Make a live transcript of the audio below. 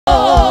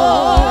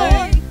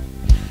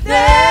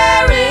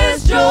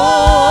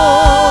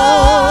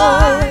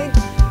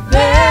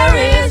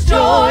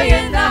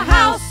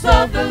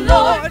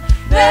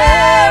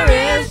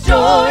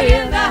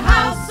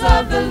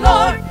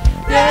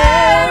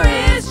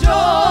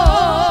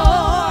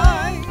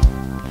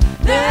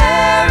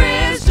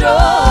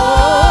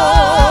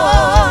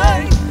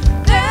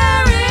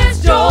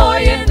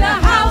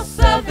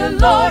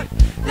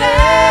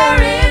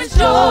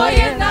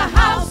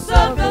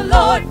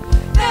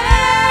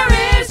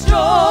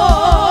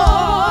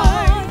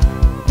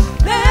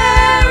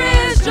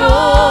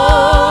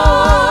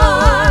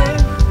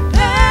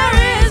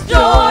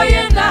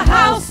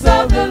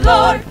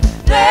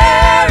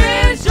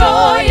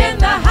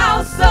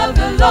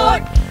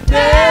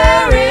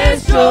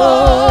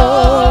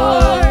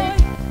joy.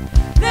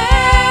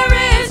 There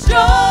is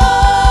joy.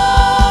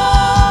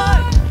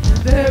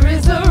 There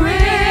is a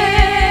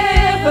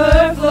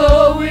river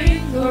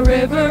flowing, a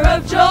river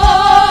of joy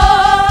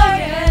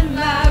and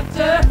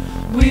laughter.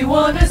 We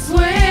want to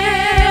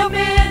swim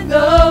in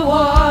the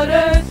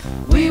waters.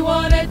 We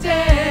want to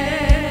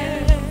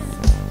dance.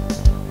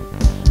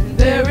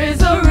 There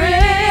is a river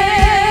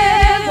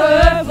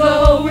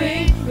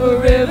flowing, a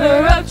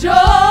river of joy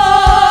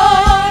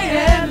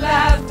and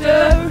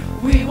laughter.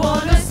 We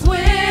want to swim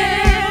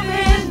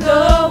in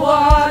the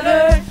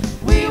water.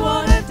 We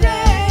want to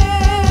dance.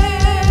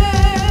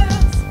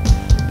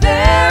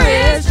 There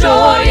is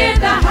joy in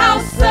the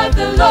house of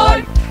the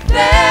Lord.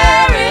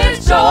 There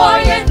is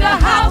joy in the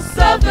house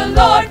of the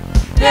Lord.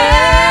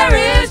 There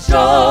is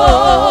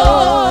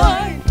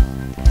joy.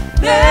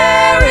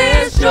 There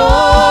is joy.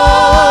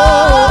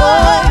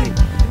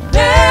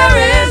 There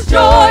is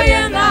joy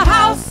in the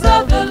house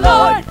of the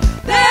Lord.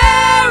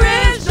 There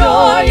is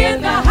joy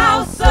in the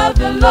house of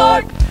the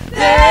Lord.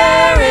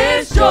 There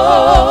is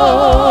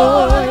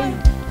joy.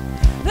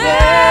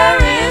 There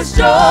is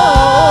joy.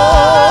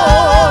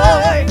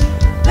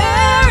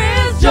 There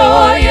is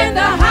joy in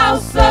the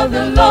house of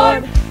the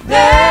Lord.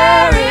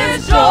 There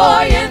is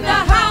joy in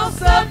the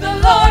house of the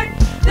Lord.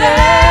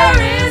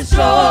 There is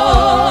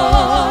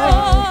joy.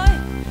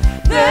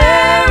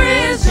 There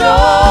is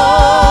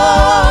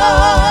joy.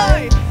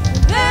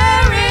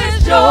 There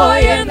is joy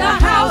in the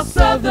house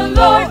of the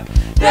Lord.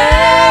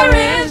 There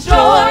is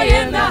joy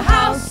in the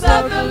house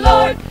of the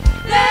Lord.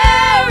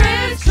 There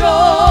is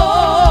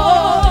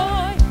joy.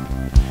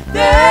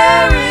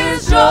 There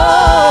is joy.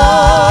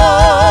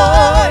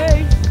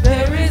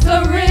 There is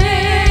a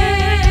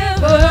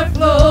river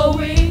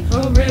flowing,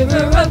 a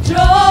river of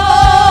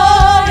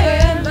joy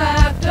and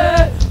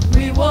laughter.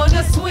 We want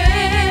to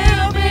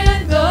swim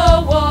in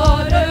the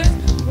waters.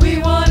 We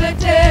want to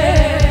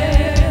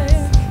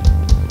dance.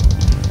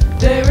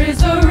 There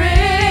is a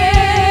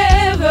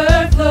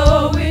river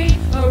flowing,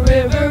 a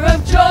river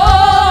of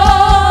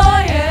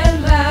joy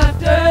and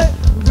laughter.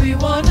 We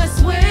want to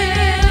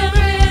swim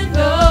in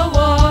the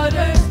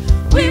waters.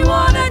 We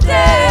want to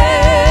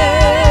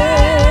dance.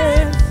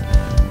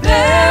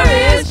 There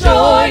is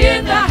joy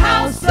in the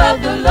house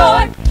of the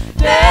Lord.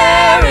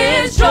 There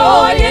is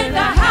joy in the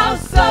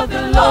house of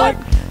the Lord.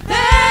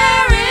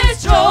 There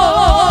is joy.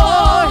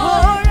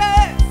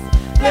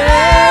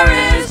 There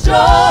is joy.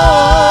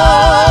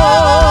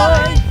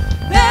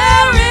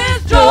 There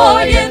is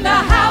joy in the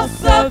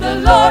house of the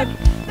Lord.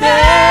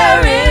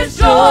 There is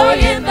joy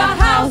in the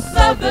house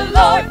of the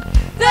Lord.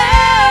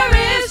 There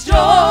is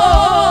joy.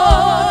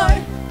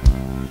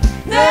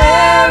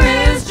 There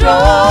is joy.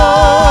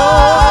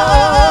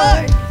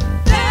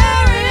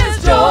 There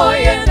is joy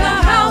in the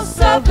house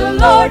of the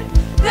Lord.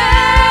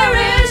 There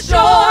is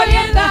joy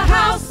in the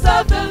house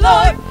of the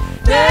Lord.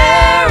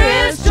 There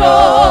is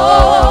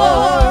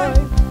joy.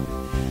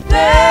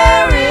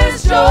 There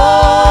is joy.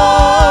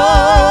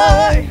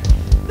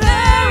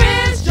 There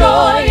is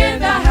joy in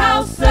the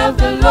house of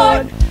the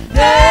Lord.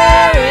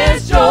 There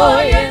is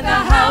joy in the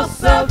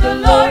house of the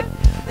Lord.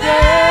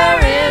 There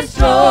is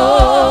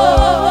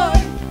joy.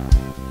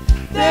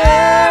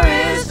 There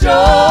is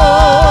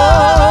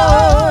joy.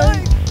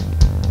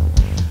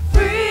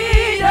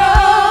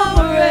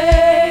 Freedom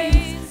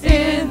reigns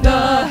in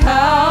the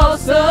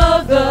house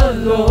of the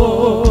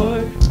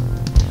Lord.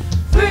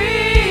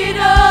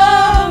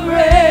 Freedom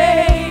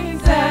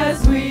reigns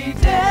as we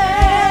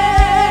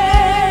dance.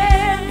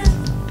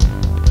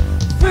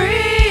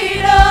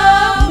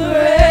 Freedom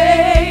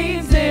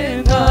reigns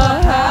in the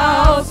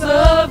house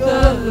of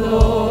the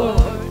Lord.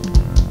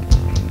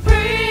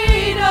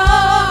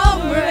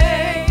 Freedom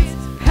reigns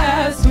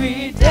as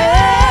we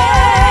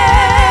dance.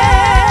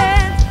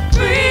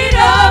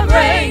 Freedom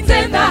reigns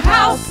in the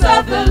house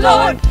of the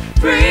Lord.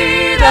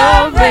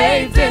 Freedom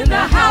reigns in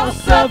the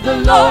house of the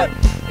Lord.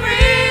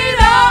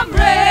 Freedom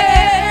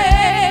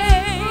reigns.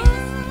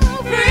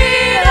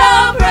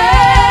 Freedom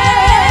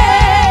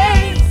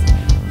reigns.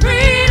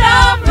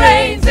 Freedom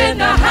reigns in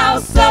the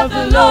house of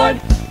the Lord.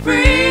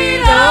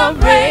 Freedom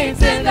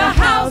reigns in the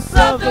house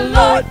of the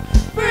Lord.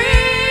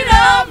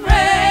 Freedom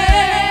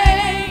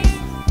reigns.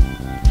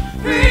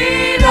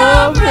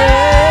 Freedom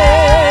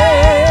reigns.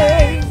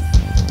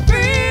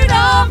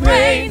 Freedom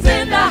reigns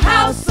in the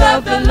house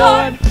of the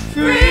Lord.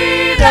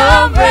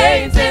 Freedom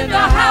reigns in the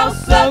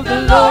house of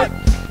the Lord.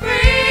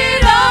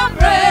 Freedom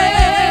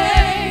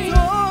reigns.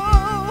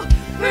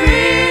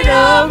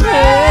 Freedom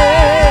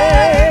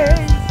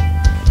reigns.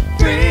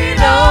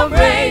 Freedom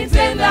reigns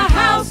in the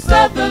house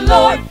of the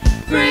Lord.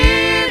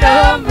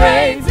 Freedom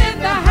reigns in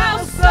the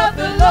house of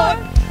the Lord.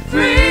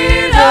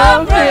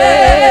 Freedom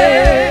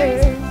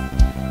reigns.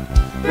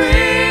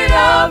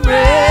 Freedom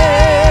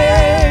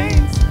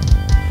reigns.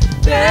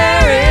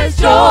 There is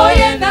joy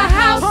in the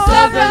house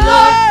of the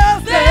Lord.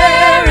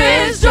 There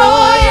is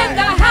joy in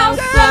the house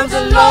of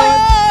the Lord.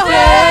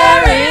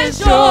 There is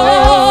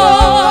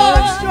joy.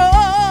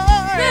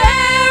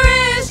 There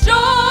is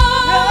joy.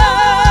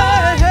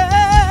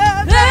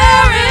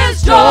 There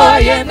is joy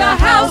in the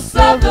house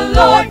of the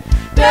Lord.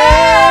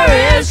 There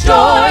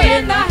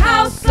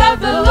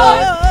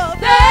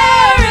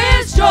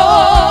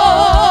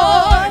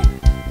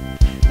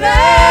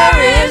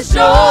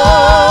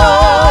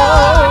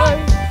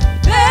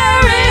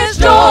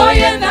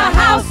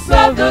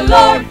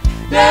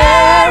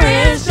There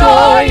is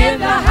joy in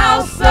the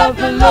house of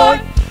the Lord.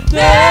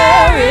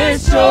 There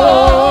is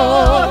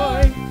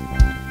joy.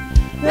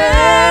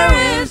 There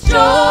is joy.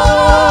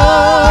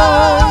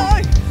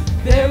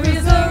 There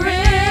is a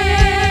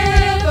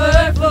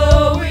river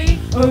flowing,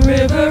 a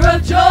river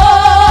of joy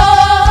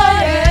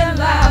and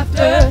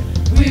laughter.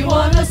 We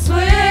want to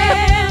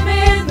swim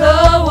in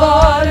the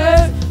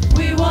waters.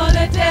 We want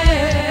to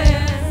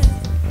dance.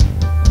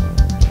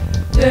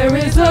 There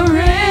is a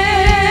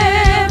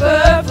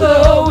river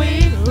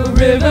flowing, a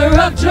river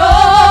of joy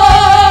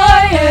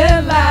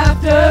and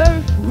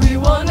laughter. We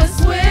want to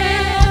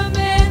swim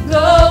in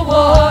the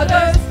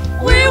waters.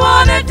 We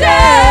want to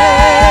dance.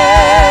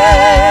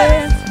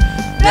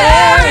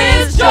 There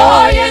is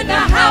joy in the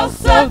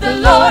house of the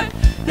Lord.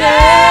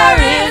 There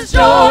is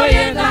joy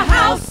in the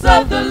house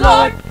of the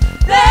Lord.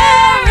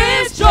 There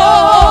is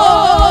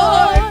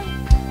joy.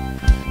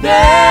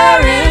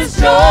 There is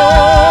joy.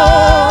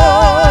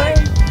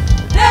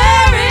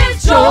 There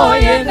is joy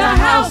in the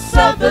house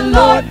of the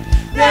Lord.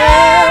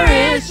 There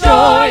is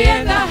joy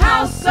in the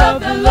house of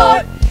the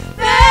Lord.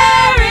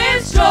 There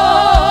is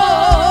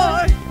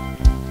joy.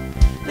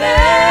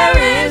 There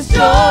is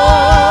joy.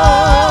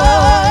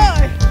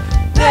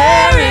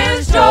 There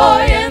is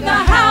joy in the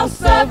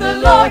house of the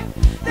Lord.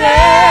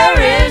 There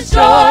is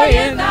joy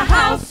in the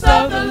house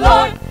of the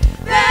Lord.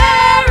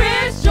 There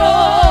is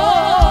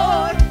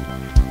joy.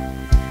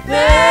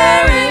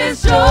 There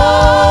is joy.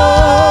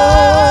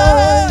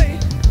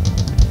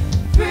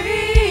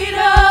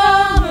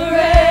 Freedom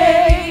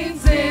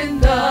reigns in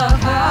the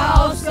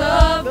house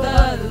of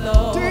the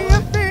Lord. Do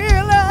you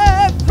feel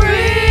it?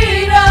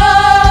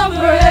 Freedom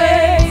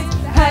reigns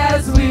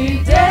as we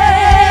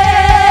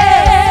dance.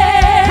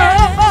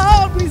 Come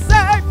on, we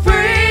say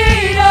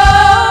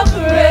Freedom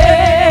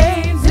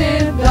reigns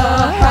in the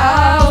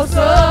house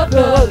of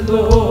the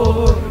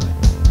Lord.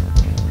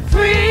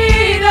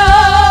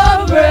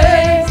 Freedom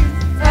reigns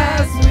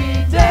as we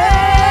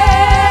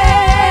dance.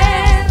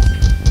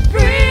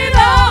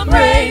 Freedom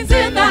reigns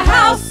in the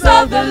house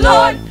of the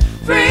Lord.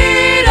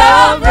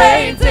 Freedom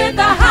reigns in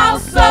the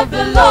house of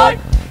the Lord.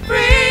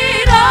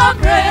 Freedom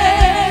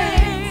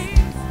reigns.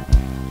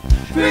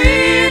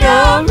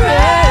 Freedom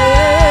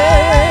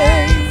reigns.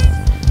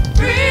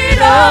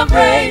 Freedom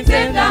reigns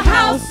in the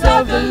house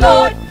of the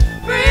Lord.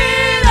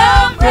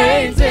 Freedom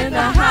reigns in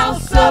the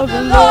house of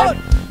the Lord.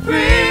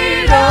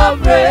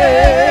 Freedom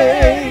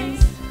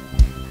reigns.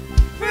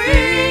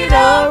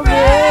 Freedom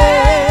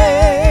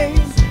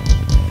reigns.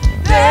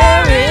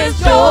 There is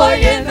joy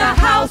in the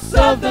house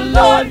of the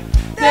Lord.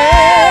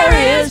 There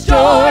is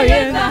joy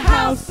in the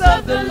house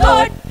of the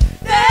Lord.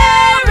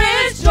 There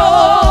is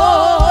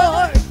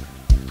joy.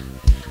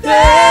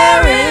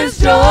 There is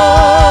joy.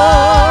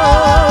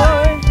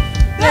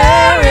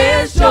 There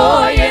is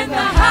joy in the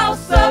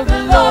house of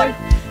the Lord.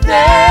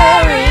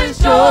 There is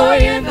joy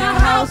in the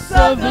house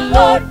of the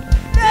Lord.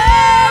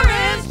 There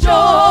is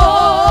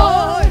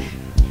joy.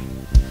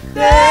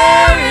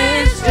 There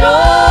is joy.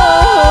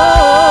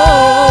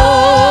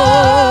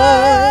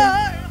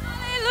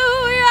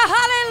 Hallelujah,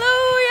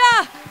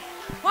 hallelujah.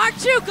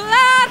 Aren't you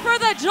glad for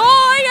the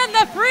joy and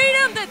the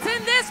freedom that's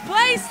in this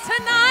place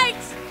tonight?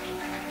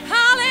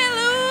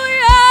 Hallelujah.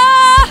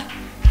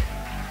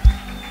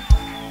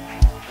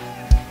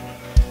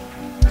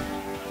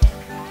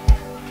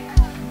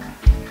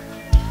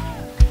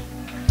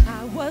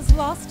 I was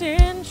lost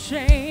in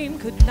shame,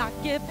 could not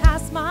get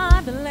past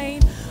my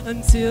blame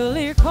until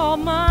he called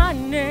my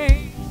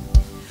name.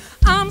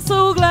 I'm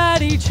so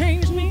glad he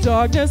changed me.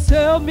 darkness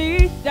held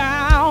me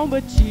down,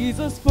 but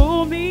Jesus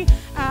pulled me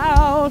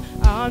out.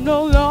 I'm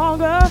no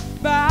longer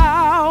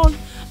bound.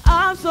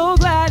 I'm so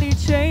glad he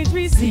changed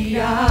me. See,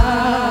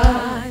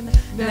 I'm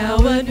now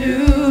a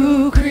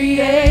new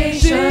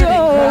creation in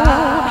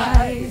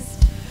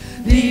Christ.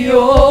 The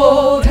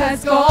old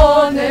has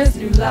gone, there's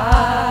new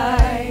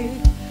life.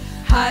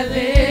 I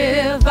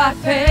live by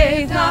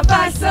faith, not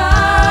by sight.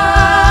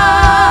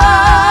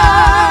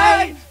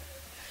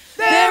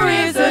 There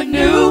is a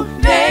new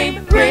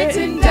name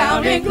written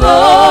down in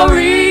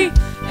glory,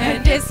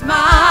 and it's mine.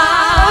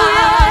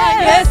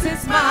 Yes,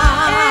 it's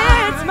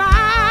mine. It's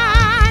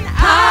mine.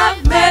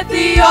 I've met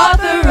the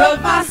author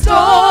of my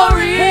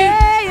story,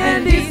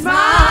 and he's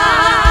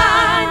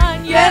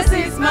mine. Yes,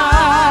 he's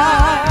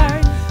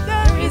mine.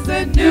 There is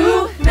a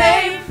new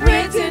name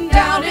written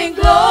down in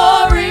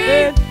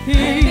glory,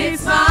 and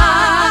it's mine.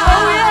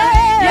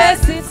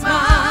 Yes, it's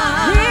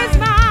mine. It's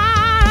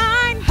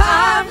mine.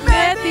 I've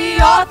met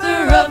the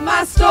author of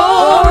my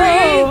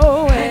story,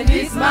 and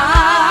he's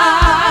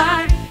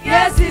mine.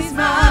 Yes, he's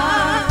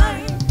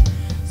mine.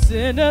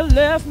 Sinner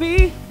left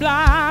me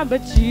blind,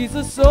 but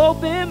Jesus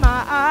opened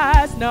my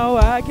eyes. Now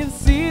I can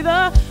see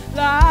the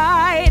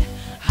light.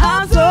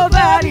 I'm so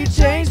glad he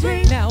changed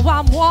me. Now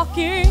I'm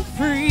walking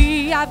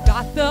free. I've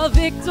got the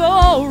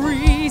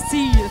victory.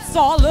 See, it's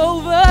all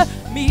over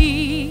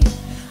me.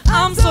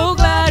 I'm so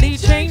glad he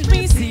changed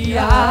me. See,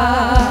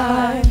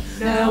 I'm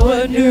now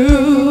a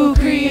new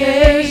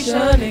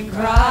creation in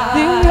Christ.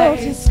 The old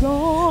is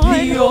gone.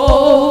 The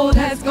old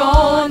has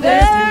gone,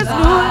 there's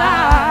new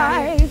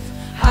life.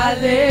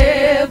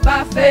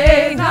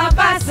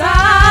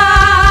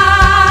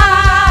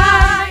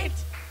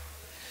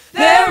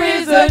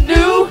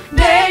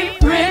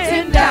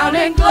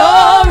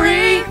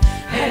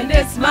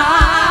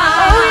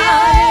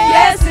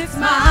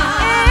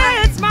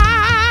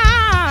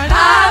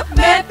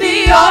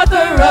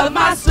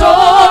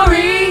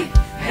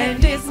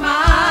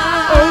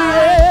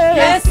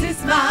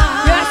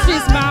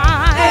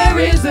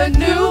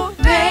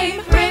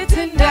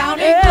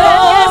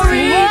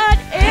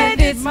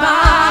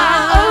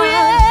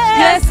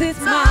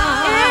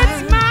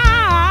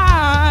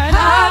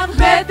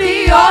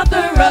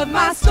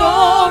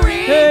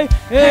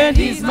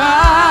 He's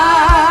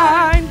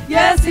mine.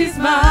 Yes, He's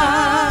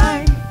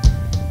mine.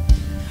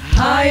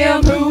 I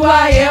am who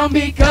I am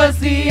because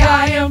the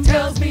I am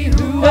tells me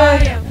who I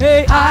am.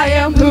 I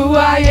am who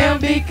I am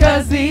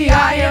because the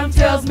I am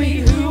tells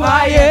me who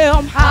I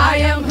am. I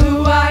am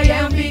who I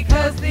am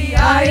because the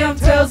I am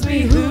tells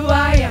me who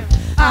I am.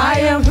 I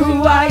am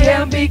who I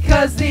am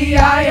because the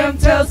I am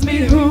tells me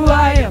who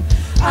I am.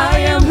 I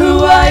am who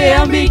I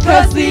am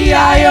because the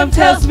I am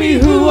tells me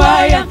who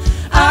I am.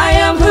 I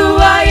am who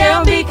I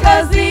am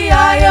because the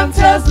I am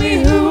tells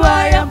me who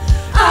I am.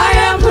 I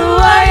am who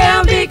I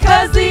am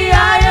because the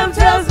I am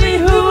tells me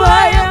who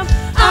I am.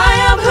 I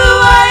am who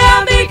I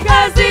am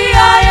because the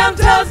I am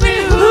tells me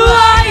who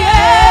I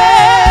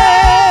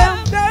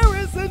am. There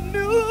is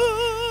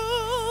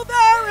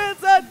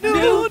a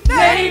new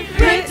name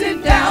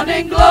written down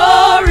in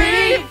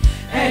glory,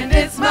 and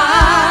it's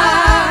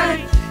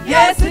mine.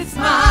 Yes, it's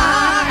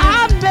mine.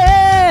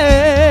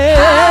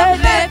 I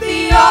met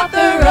the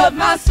author of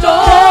my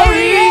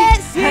story,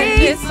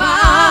 and it's mine.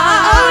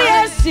 Oh,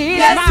 yes,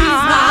 Yes,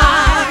 He's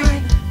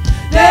mine.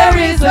 There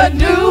is a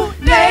new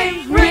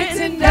name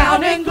written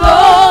down in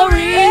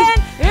glory,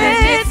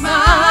 and it's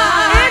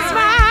mine. It's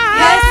mine.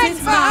 Yes,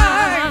 it's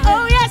mine.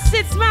 Oh, yes,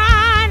 it's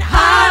mine.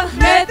 I've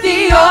met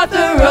the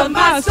author of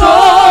my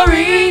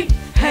story,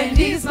 and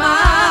He's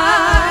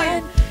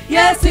mine.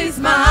 Yes, He's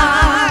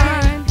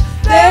mine.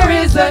 There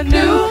is a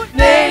new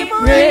name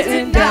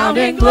written down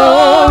in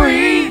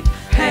glory,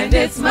 and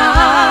it's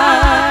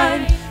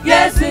mine.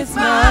 Yes, it's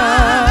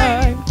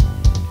mine.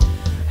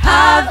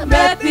 I've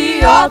met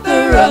the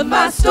author of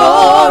my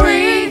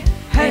story,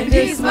 and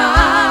He's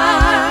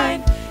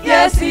mine.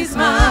 Yes, He's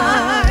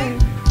mine.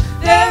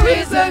 There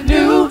is a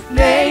new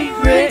name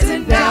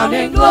written down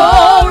in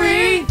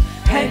glory,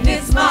 and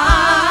it's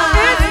mine.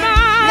 It's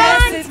mine.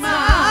 Yes, it's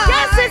mine.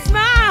 Yes, it's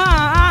mine.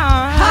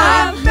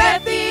 I've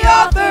met the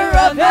author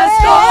of my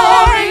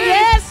story,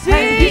 Yes,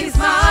 and He's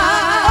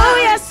mine. Oh,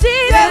 yes,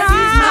 He's Yes, mine.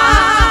 He's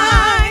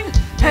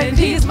mine. And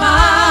He's mine.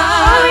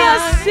 Oh,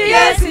 yes,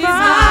 Yes, He's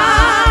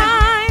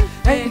mine.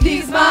 And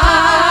He's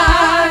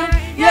mine.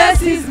 Yes,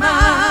 He's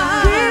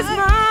mine. He's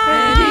mine.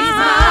 And He's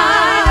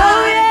mine.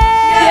 Oh,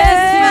 Yes,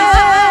 yes.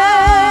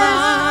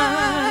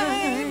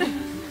 He's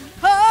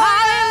mine.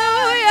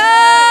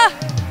 Hallelujah.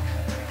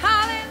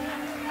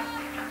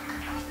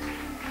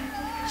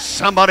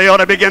 Somebody ought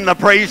to begin to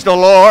praise the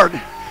Lord.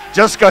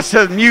 Just because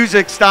the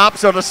music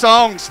stops or the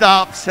song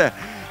stops,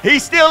 He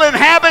still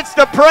inhabits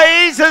the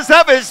praises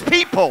of His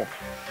people.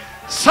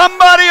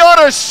 Somebody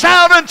ought to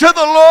shout unto the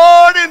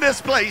Lord in this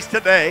place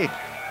today.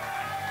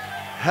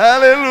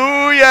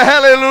 Hallelujah,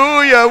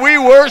 hallelujah. We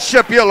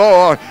worship you,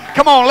 Lord.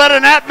 Come on, let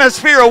an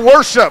atmosphere of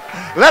worship,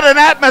 let an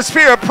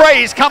atmosphere of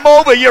praise come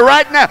over you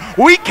right now.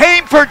 We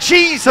came for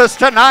Jesus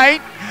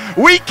tonight.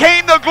 We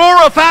came to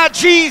glorify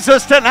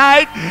Jesus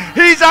tonight.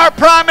 He's our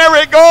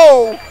primary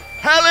goal.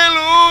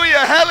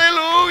 Hallelujah,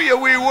 hallelujah.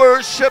 We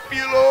worship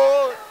you,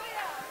 Lord.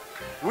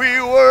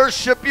 We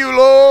worship you,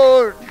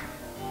 Lord.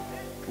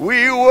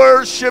 We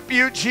worship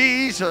you,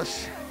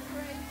 Jesus.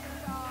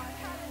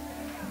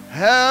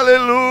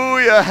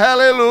 Hallelujah,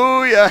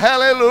 hallelujah,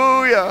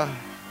 hallelujah.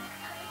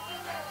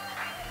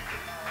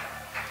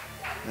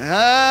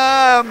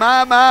 Ah,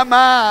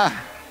 my.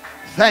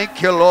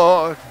 Thank you,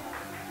 Lord.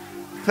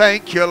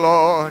 Thank you,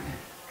 Lord.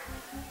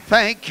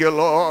 Thank you,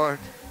 Lord.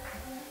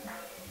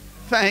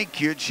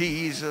 Thank you,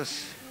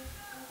 Jesus.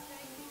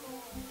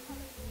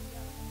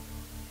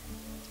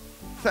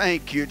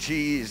 Thank you,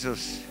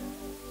 Jesus.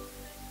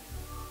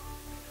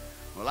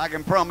 Well, I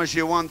can promise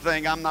you one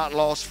thing. I'm not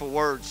lost for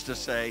words to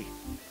say.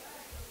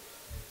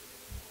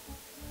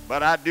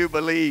 But I do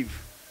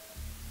believe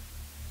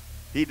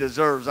He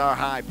deserves our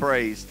high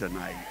praise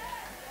tonight.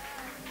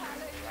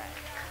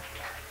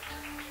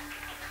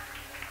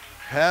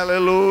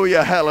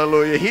 Hallelujah,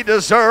 hallelujah. He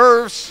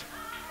deserves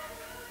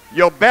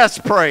your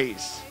best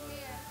praise.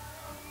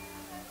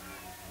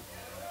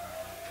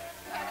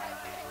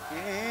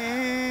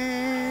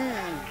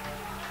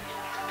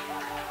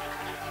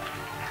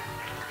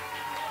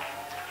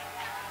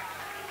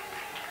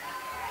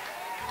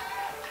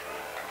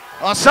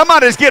 Oh,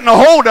 somebody's getting a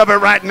hold of it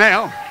right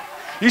now.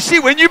 You see,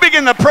 when you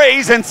begin to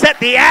praise and set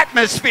the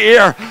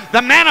atmosphere,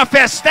 the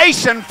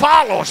manifestation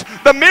follows.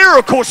 The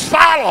miracles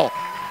follow.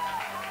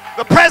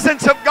 The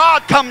presence of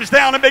God comes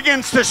down and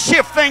begins to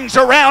shift things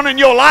around in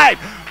your life.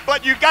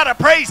 But you got to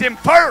praise Him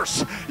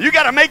first. You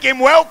got to make Him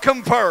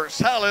welcome first.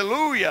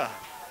 Hallelujah.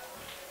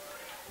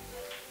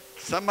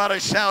 Somebody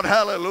shout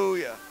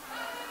hallelujah.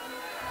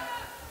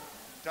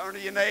 Turn to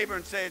your neighbor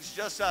and say, it's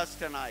just us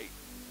tonight.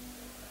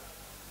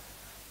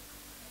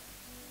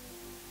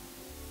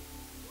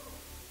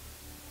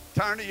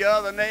 Turn to your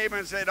other neighbor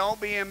and say,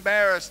 don't be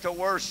embarrassed to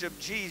worship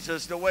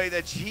Jesus the way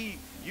that you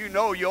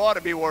know you ought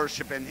to be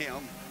worshiping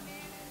Him.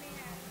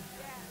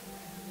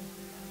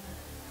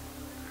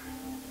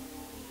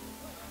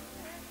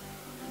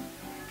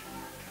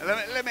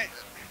 Let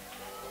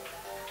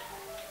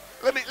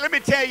me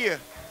tell you.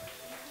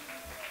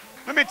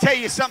 Let me tell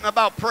you something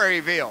about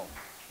Prairieville.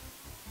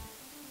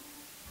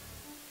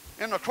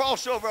 In the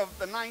crossover of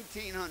the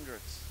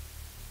 1900s,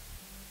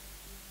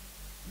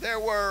 there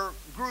were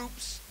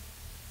groups,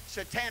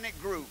 satanic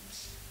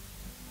groups,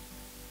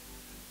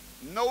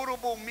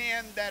 notable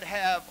men that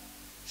have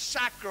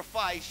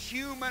sacrificed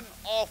human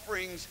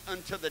offerings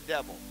unto the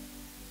devil.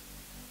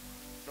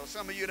 So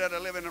some of you that are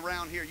living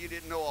around here, you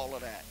didn't know all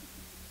of that.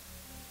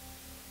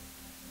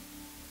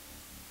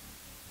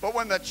 But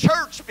when the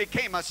church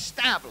became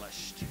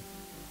established,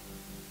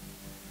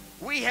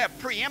 we have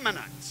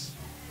preeminence.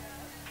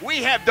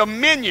 We have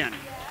dominion.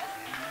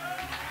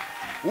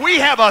 We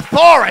have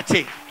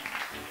authority.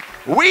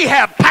 We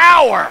have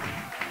power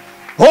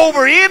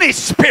over any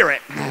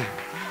spirit.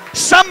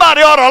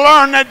 Somebody ought to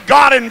learn that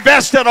God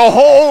invested a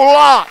whole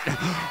lot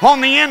on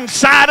the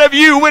inside of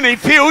you when He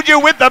filled you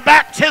with the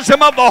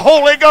baptism of the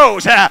Holy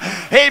Ghost.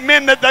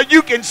 Amen. That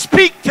you can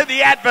speak to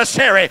the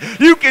adversary.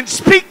 You can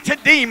speak to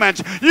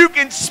demons. You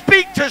can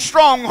speak to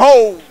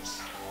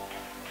strongholds.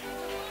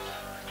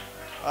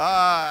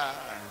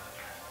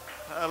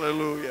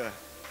 Hallelujah.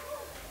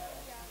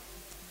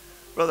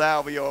 Brother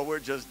Alvear, we're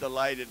just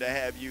delighted to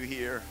have you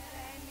here.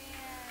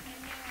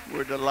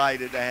 We're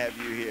delighted to have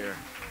you here.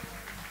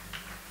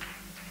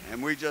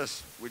 And we're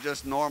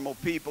just normal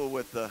people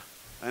with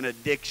an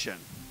addiction.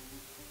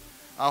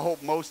 I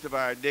hope most of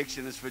our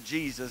addiction is for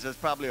Jesus. There's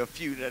probably a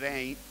few that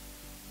ain't,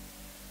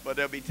 but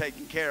they'll be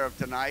taken care of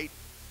tonight.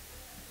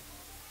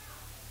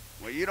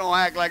 Well, you don't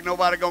act like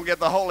nobody gonna get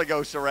the Holy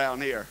Ghost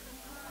around here.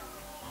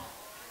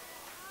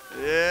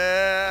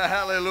 Yeah,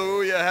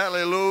 hallelujah,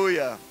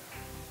 hallelujah.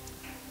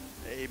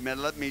 Amen.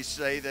 Let me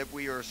say that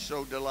we are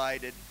so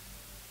delighted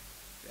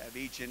to have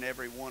each and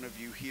every one of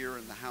you here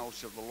in the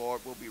house of the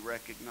Lord. We'll be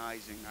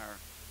recognizing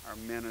our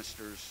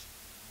ministers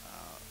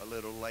a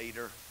little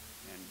later.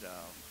 And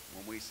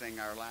when we sing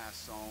our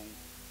last song,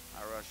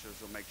 our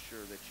ushers will make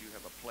sure that you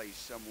have a place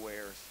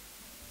somewhere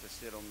to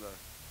sit on the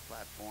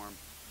platform.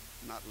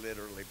 Not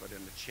literally, but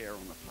in the chair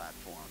on the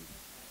platform.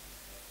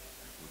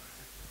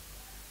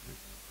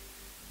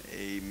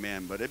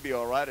 Amen. But it'd be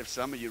all right if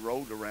some of you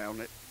rolled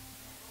around it.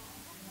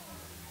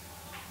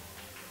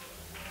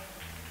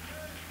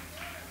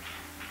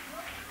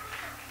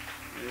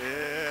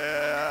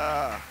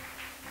 Yeah.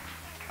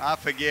 I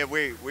forget,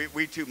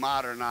 we too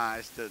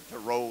modernized to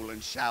roll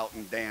and shout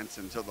and dance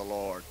into the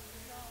Lord.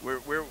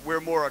 We're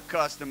more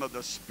accustomed of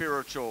the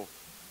spiritual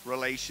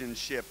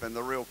relationship and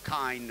the real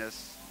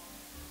kindness.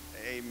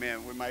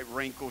 Amen. We might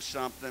wrinkle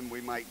something,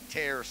 we might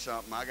tear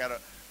something.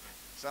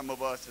 Some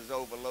of us is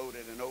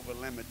overloaded and over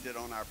limited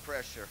on our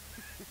pressure.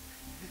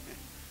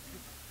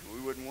 We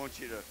wouldn't want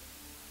you to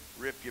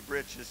rip your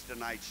britches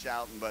tonight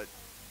shouting, but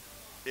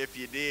if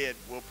you did,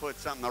 we'll put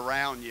something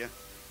around you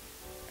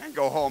and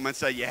go home and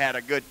say you had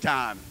a good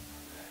time.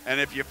 And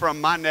if you're from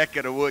my neck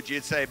of the woods,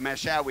 you'd say, man,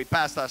 shall we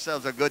pass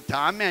ourselves a good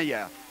time? Man,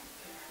 yeah.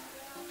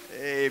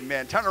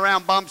 Amen. Turn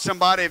around, bump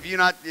somebody. If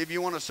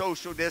you want a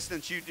social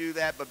distance, you do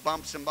that, but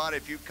bump somebody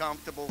if you're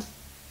comfortable.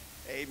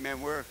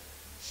 Amen. We're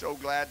so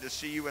glad to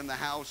see you in the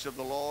house of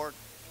the Lord.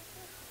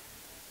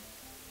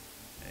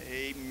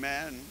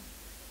 Amen.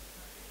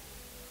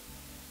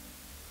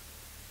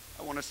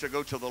 I want us to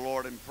go to the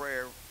Lord in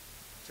prayer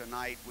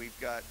tonight. We've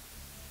got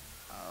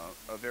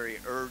a very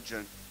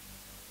urgent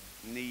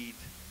need.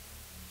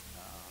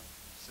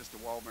 Sister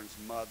Walburn's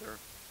mother,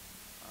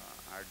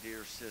 our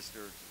dear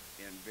sister,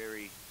 in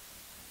very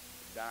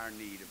dire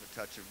need of a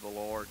touch of the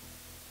Lord.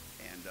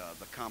 And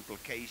the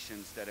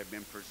complications that have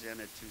been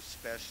presented to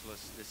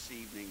specialists this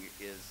evening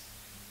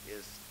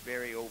is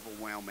very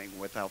overwhelming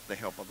without the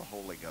help of the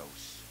Holy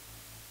Ghost.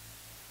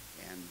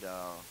 And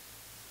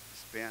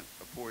spent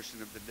a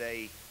portion of the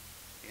day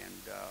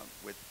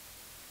with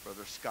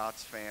Brother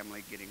Scott's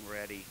family getting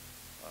ready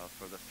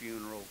for the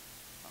funeral.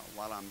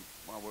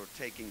 While we're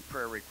taking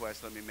prayer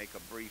requests, let me make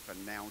a brief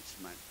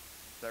announcement.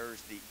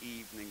 Thursday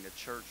evening, the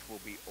church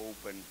will be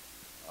open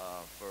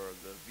for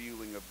the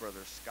viewing of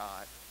Brother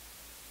Scott.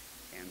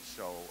 And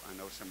so I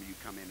know some of you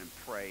come in and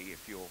pray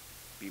if you'll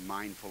be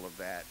mindful of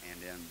that.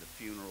 And then the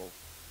funeral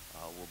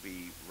will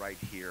be right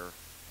here,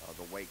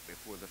 the wake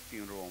before the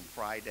funeral on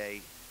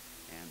Friday.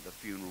 And the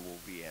funeral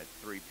will be at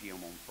 3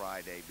 p.m. on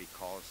Friday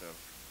because of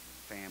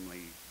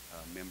family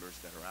members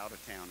that are out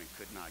of town and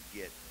could not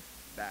get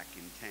back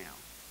in town.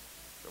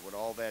 So with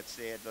all that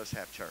said, let's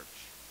have church.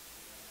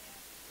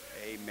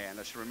 Amen.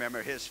 Let's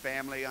remember his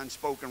family,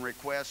 unspoken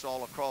requests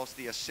all across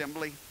the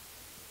assembly.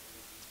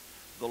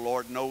 The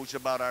Lord knows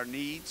about our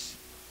needs.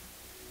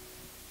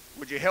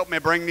 Would you help me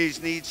bring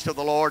these needs to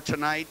the Lord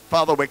tonight?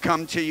 Father, we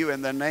come to you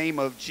in the name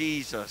of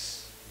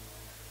Jesus.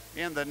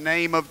 In the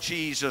name of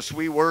Jesus,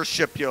 we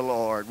worship you,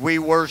 Lord. We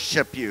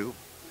worship you.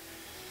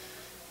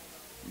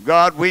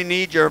 God, we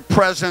need your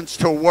presence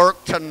to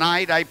work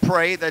tonight. I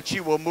pray that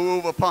you will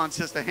move upon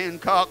Sister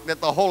Hancock, that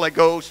the Holy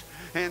Ghost,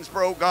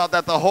 Hansbrough, God,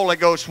 that the Holy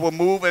Ghost will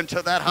move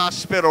into that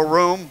hospital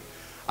room.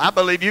 I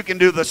believe you can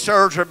do the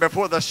surgery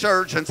before the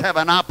surgeons have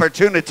an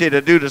opportunity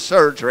to do the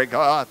surgery,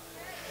 God.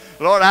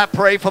 Lord, I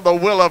pray for the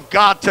will of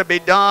God to be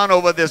done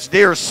over this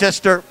dear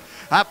sister.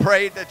 I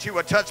pray that you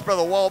would touch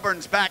Brother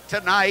Walburn's back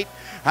tonight.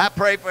 I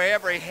pray for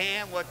every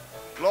hand,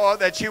 Lord,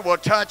 that you will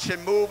touch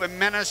and move and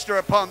minister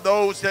upon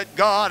those that,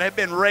 God, have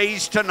been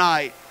raised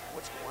tonight.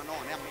 What's going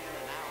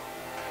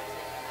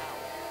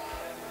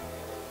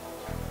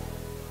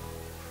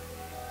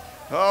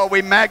Oh,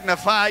 we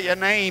magnify your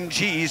name,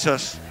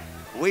 Jesus.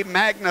 We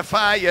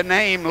magnify your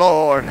name,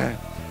 Lord.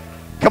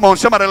 Come on,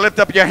 somebody lift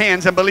up your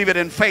hands and believe it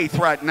in faith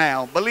right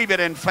now. Believe it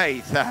in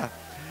faith.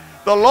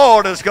 The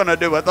Lord is going to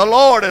do it. The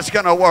Lord is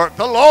going to work.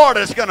 The Lord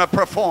is going to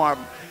perform.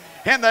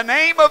 In the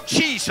name of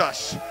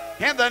Jesus.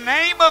 In the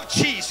name of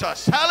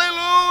Jesus.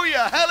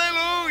 Hallelujah,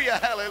 hallelujah,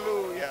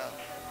 hallelujah.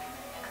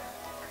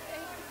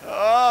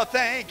 Oh,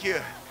 thank you.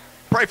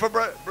 Pray for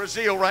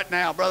Brazil right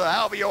now. Brother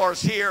Alvear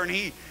is here, and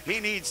he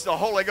needs the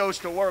Holy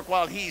Ghost to work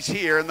while he's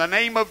here. In the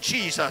name of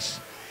Jesus.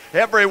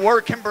 Every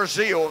work in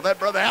Brazil that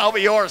Brother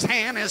Alvear's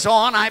hand is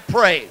on, I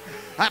pray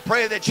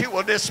that you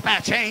will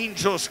dispatch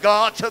angels,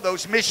 God, to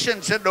those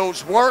missions and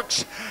those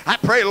works. I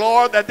pray,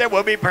 Lord, that there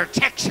will be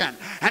protection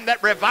and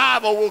that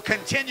revival will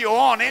continue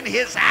on in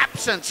his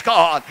absence,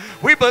 God.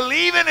 We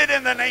believe in it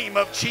in the name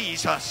of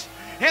Jesus.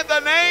 In the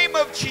name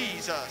of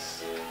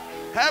Jesus.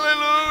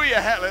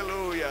 Hallelujah,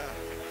 hallelujah.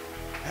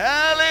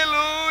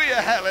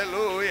 Hallelujah,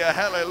 hallelujah,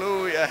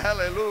 hallelujah,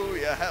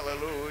 hallelujah,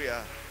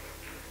 hallelujah.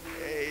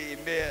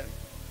 Amen.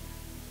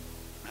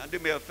 Now do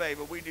me a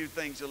favor. We do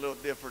things a little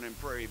different in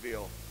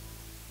Prairieville.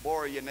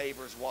 Borrow your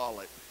neighbor's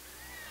wallet.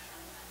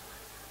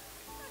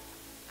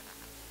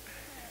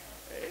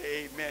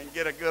 Amen.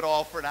 Get a good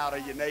offering out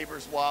of your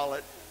neighbor's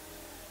wallet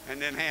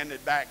and then hand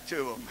it back to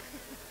them.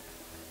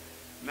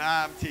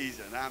 Nah, I'm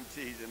teasing. I'm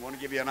teasing. I want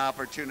to give you an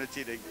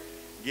opportunity to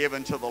give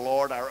unto the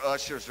Lord. Our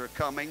ushers are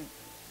coming.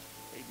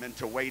 Amen.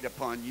 To wait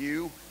upon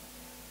you.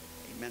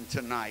 Amen.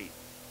 Tonight.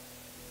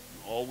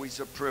 Always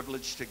a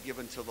privilege to give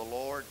unto the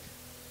Lord.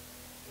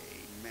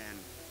 Amen.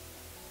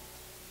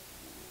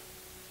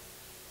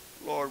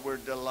 Lord, we're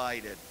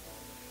delighted.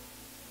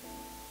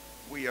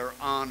 We are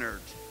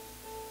honored.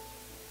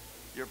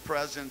 Your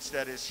presence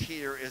that is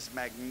here is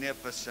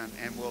magnificent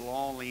and will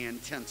only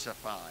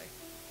intensify.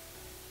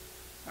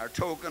 Our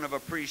token of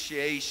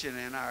appreciation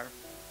and our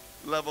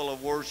level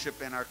of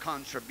worship and our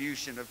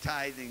contribution of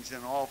tithings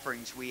and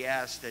offerings, we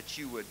ask that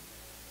you would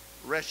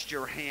rest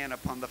your hand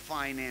upon the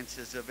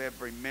finances of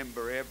every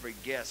member, every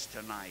guest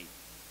tonight.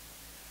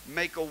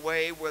 Make a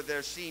way where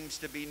there seems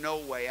to be no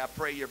way. I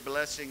pray your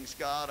blessings,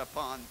 God,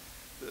 upon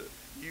the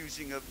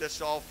using of this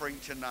offering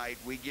tonight.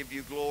 We give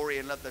you glory,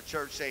 and let the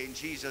church say in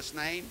Jesus'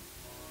 name,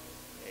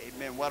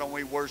 amen. Why don't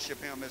we worship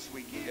him as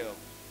we give?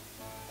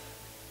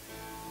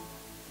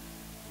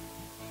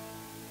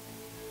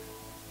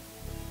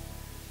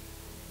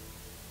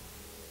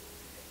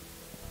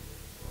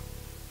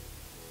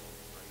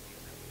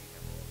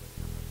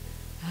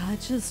 I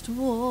just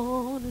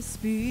want to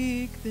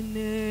speak the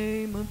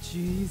name of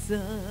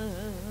Jesus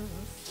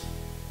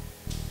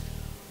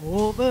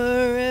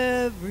over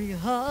every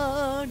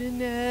heart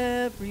and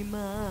every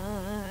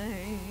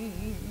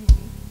mind,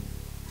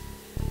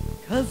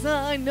 'cause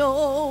I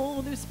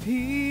know there's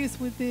peace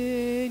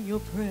within your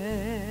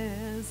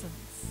presence.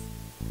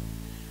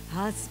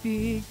 I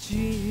speak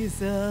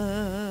Jesus.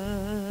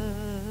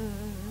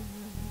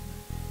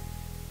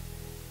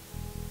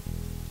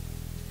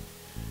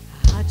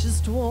 I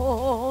just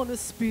want to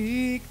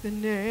speak the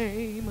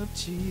name of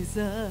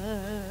Jesus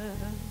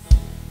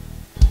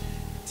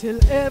till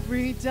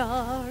every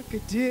dark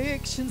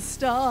addiction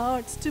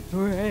starts to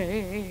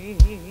break.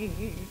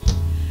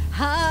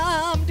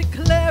 I'm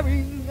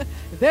declaring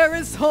there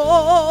is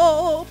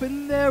hope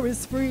and there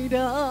is freedom.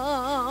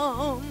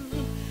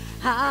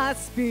 I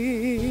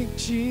speak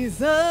Jesus.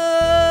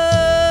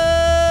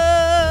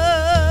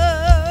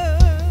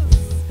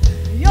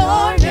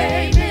 Your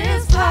name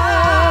is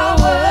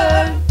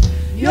power.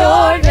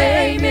 Your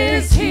name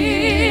is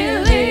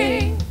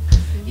healing.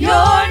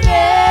 Your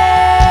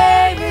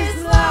name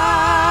is light.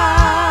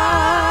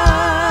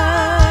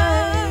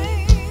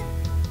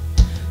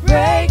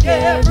 Break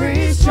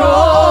every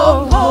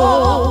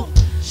stronghold.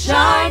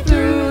 Shine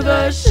through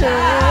the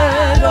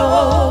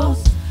shadows.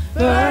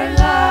 Burn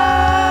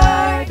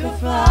like a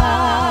fire.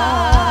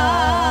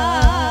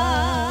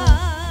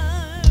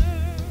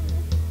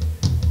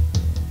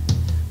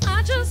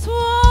 I just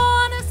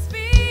want to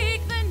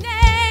speak the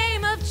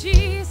name of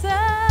Jesus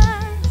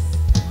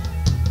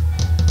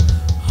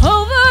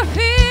over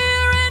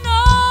fear and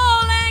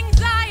all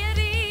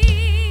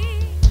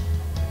anxiety,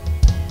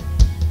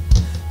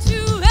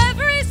 to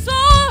every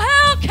soul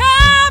held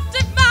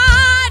captive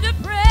by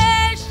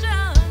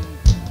depression.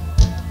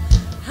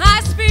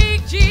 I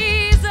speak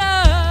Jesus.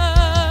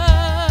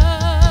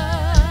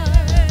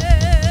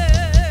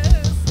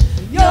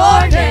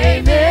 Your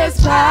name is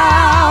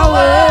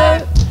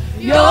power.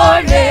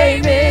 Your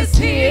name is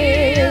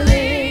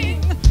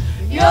healing.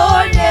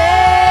 Your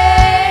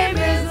name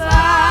is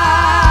light.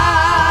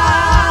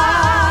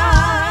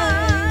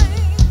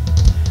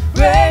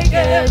 Break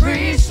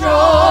every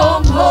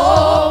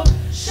stronghold.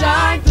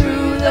 Shine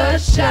through the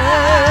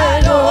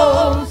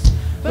shadows.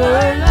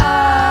 Burn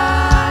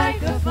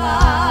like a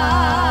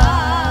fire.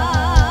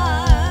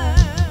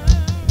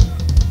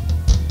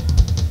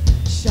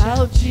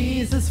 Shout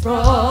Jesus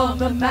from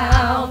the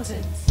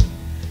mountains.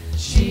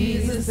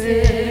 Jesus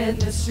in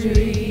the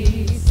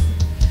streets.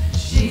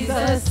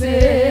 Jesus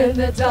in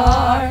the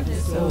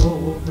darkness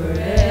over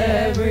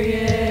every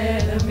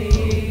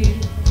enemy.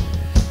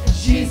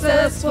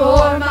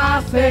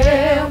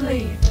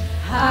 family,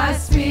 I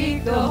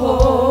speak the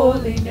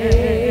holy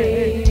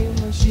name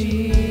of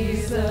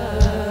Jesus.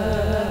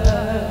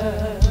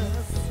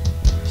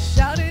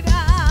 Shout it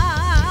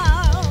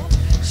out.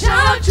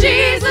 Shout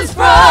Jesus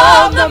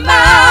from the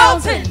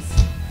mountains,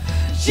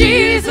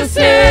 Jesus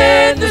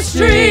in the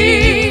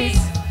streets,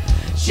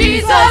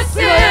 Jesus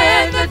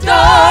in the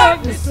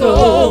darkness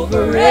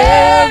over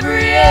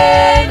every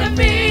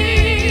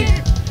enemy.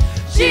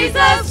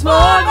 Jesus for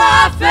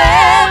my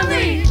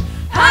family,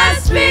 I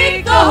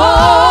speak the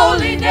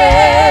holy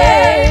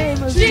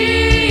name of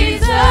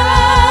Jesus.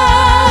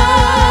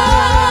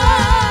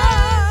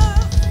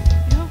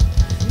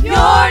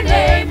 Your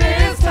name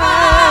is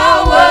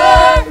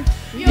power,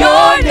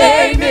 your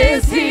name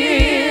is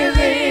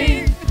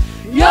healing,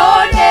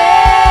 your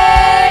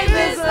name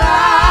is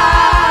life.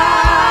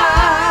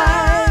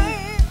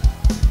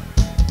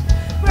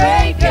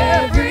 Break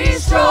every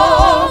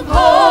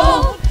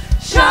stronghold,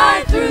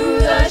 shine through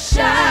the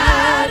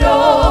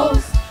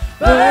shadows,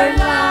 burn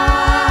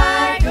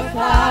like a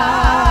fire.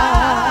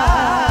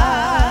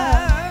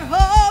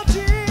 Oh,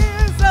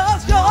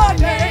 Jesus, Your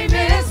name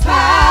is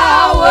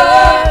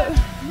power,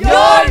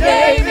 your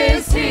name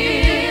is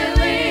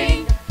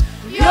healing,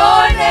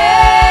 your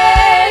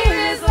name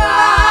is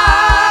life.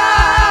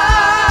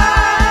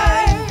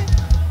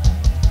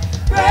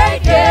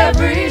 Break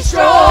every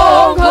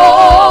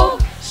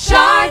stronghold,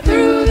 shine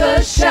through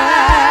the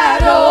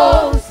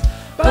shadows,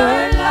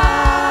 burn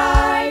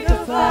like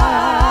a fire.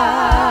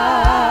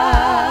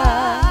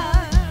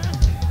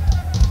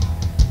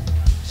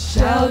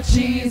 Shout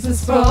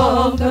Jesus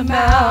from the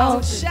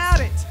mountain, shout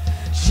it.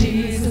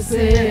 Jesus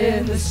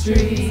in the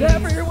streets,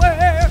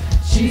 Everywhere.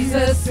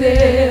 Jesus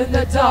in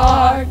the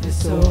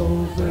darkness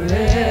over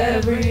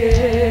every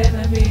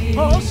enemy.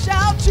 Oh,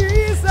 shout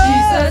Jesus.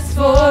 Jesus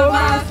for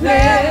my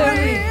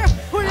family,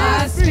 We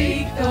I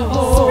speak the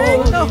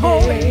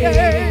holy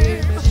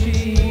name of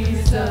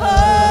Jesus.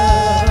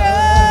 Oh,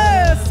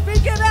 yes.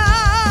 Speak it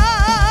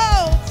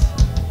out.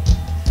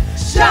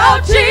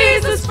 Shout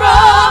Jesus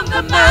from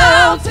the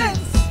mountains,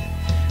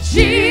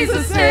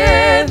 Jesus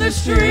in the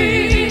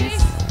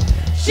streets,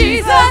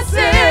 Jesus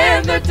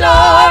in the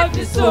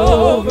darkness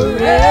over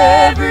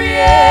every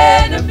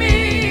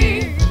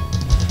enemy.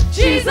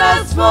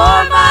 Jesus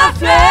for my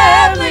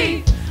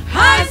family,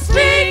 I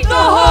speak the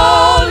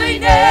holy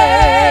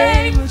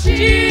name of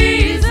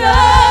Jesus.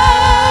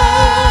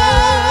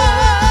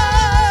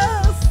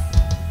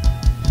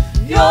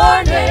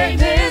 Your name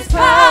is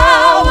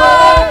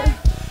power,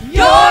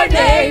 your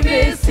name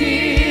is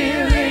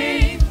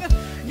healing,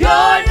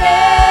 your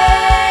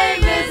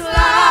name is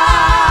life.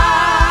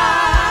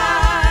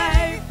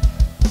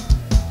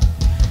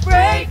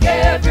 Break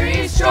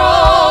every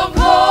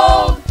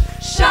stronghold,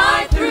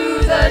 shine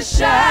through the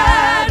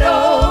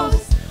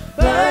shadows,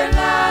 burn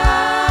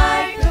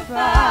like a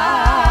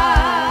fire.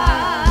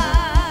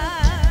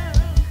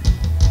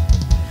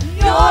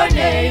 Your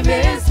name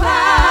is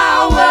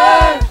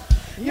power,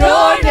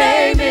 your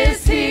name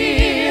is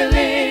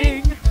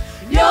healing,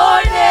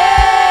 your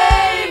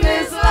name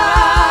is life.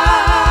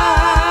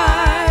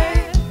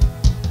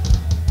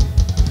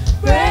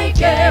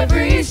 Break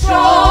every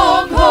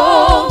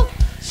stronghold,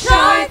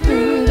 shine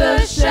through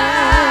the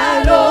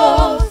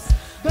shadows,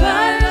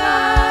 burn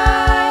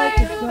like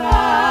a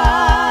fire.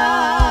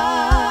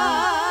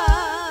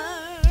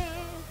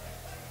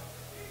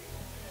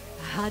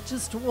 I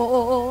just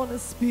want to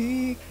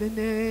speak the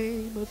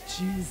name of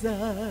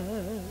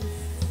Jesus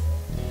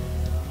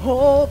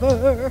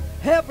over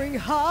every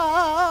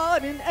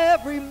heart and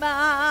every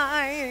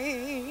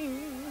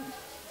mind,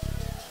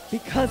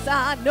 because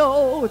I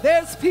know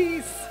there's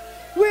peace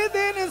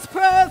within his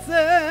presence.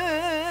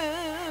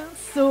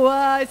 So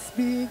I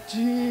speak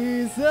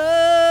Jesus.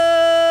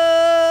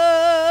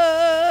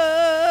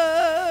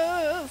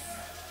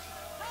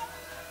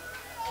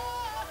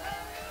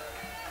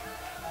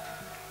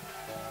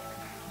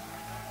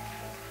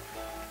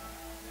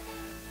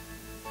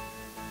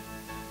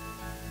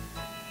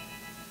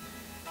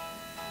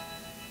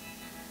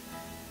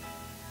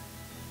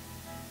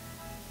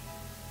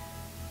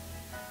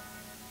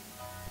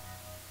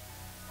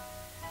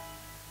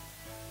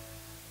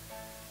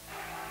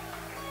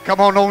 Come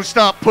on, don't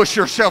stop. Push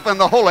yourself in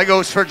the Holy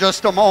Ghost for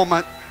just a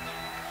moment.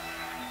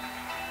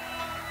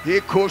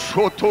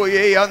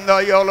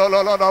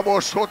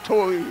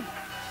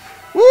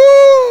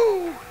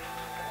 Woo!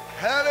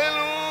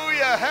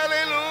 Hallelujah,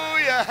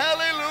 hallelujah,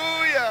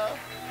 hallelujah.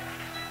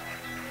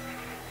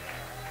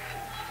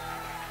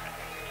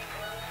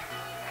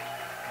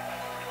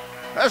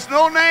 There's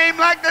no name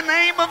like the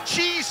name of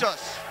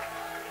Jesus.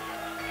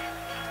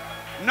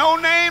 No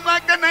name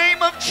like the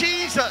name of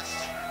Jesus.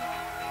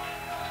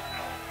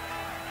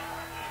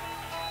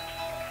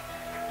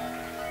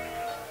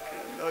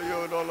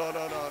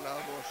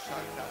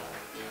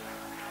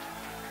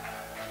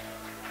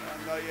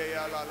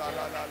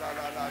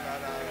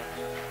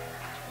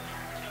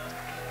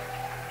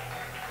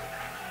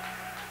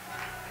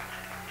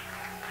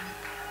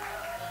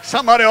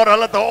 Somebody ought to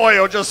let the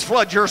oil just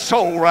flood your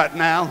soul right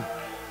now.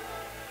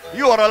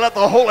 You ought to let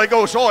the Holy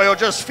Ghost oil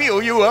just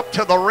fill you up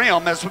to the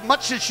rim as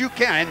much as you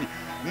can.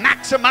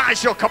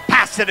 Maximize your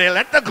capacity.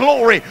 Let the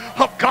glory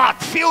of God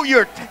fill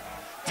your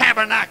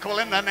tabernacle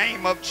in the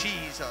name of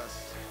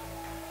Jesus.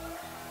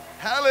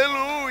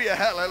 Hallelujah,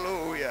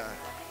 hallelujah.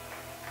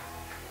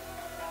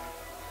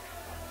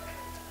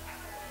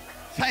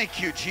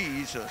 Thank you,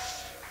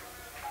 Jesus.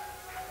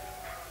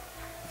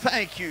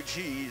 Thank you,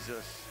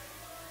 Jesus.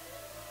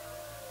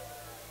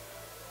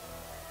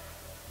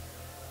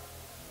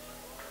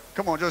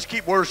 Come on, just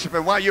keep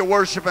worshiping. While you're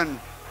worshiping,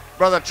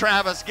 Brother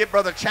Travis, give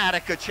Brother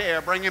Chaddock a chair.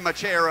 Bring him a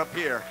chair up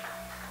here.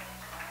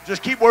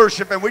 Just keep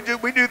worshiping. We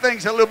do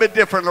things a little bit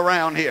different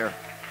around here.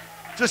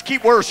 Just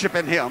keep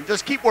worshiping him.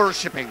 Just keep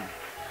worshiping.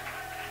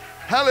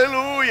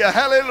 Hallelujah,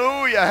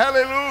 hallelujah,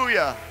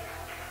 hallelujah.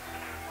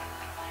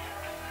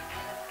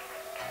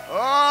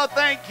 Oh,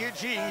 thank you,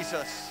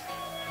 Jesus.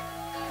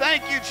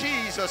 Thank you,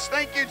 Jesus.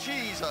 Thank you,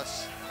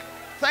 Jesus.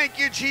 Thank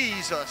you,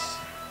 Jesus.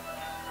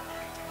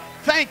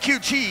 Thank you,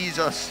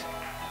 Jesus.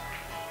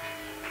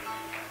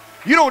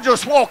 You don't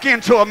just walk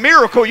into a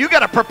miracle. You got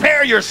to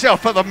prepare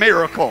yourself for the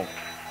miracle.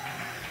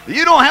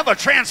 You don't have a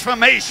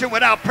transformation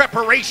without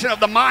preparation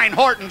of the mind,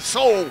 heart, and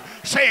soul.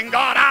 Saying,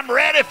 God, I'm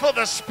ready for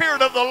the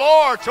Spirit of the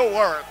Lord to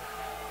work.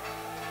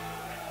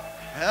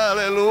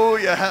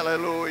 Hallelujah,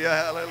 hallelujah,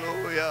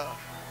 hallelujah.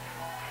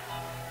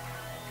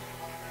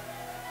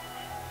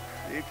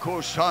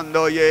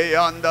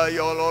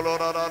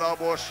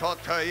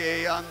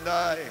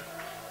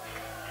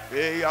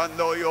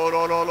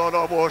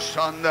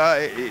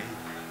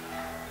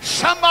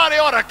 Somebody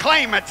ought to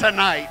claim it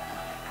tonight.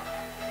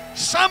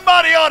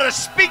 Somebody ought to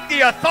speak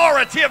the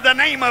authority of the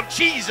name of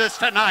Jesus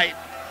tonight.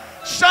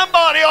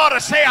 Somebody ought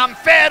to say, I'm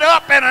fed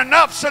up and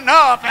enough's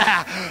enough.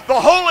 The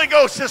Holy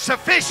Ghost is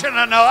sufficient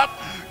enough.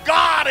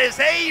 God is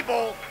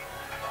able.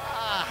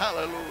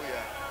 Hallelujah.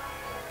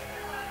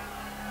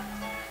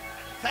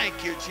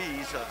 Thank you,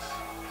 Jesus.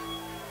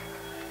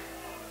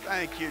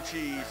 Thank you,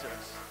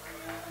 Jesus.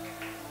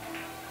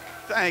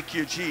 Thank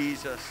you,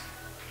 Jesus.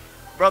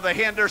 Brother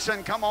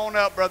Henderson, come on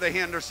up, Brother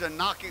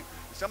Henderson.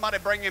 Somebody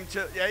bring him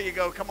to, there you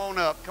go. Come on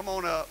up, come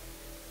on up.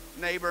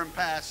 Neighbor and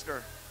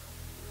pastor.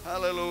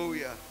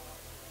 Hallelujah.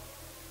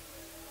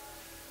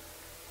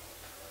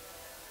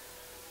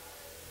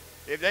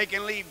 If they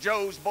can leave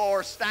Joe's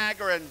bar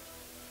staggering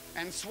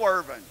and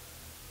swerving.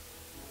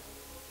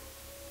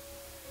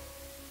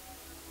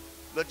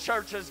 The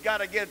church has got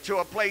to get to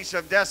a place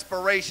of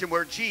desperation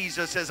where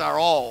Jesus is our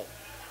all.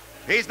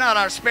 He's not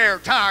our spare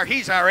tire.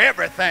 He's our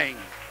everything.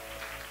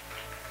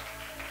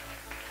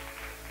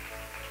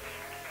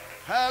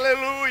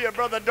 Hallelujah,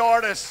 Brother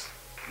Dardis.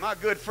 My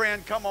good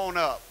friend, come on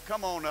up.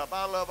 Come on up.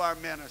 I love our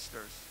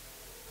ministers.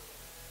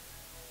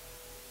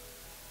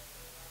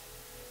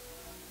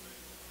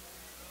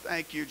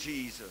 Thank you,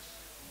 Jesus.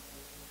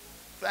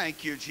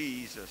 Thank you,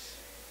 Jesus.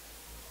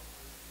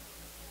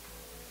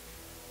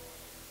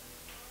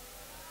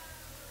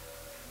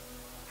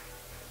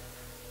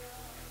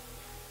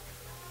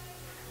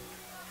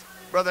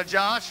 Brother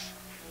Josh,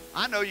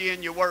 I know you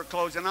in your work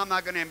clothes, and I'm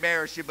not going to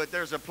embarrass you, but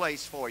there's a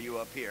place for you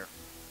up here.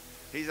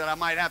 He said, I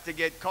might have to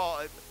get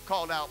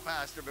called out,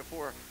 Pastor,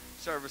 before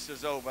service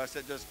is over. I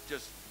said, just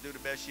do the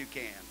best you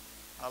can.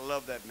 I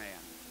love that man.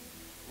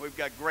 We've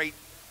got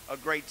a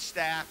great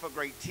staff, a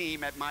great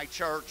team at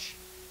MyChurch.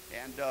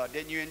 And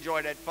didn't you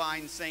enjoy that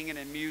fine singing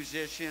and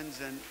musicians?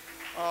 And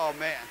oh,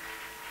 man.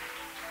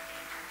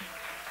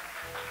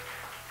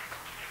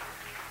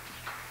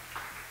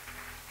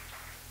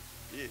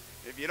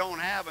 If you don't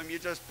have them, you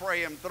just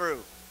pray them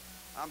through.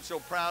 I'm so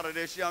proud of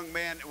this young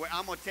man.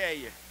 I'm going to tell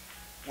you,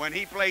 when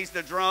he plays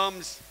the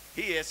drums,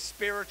 he is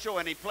spiritual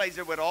and he plays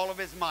it with all of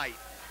his might.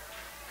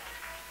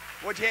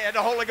 What, you had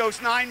the Holy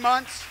Ghost 9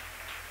 months?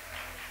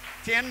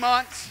 10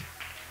 months?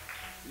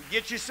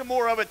 Get you some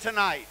more of it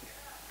tonight.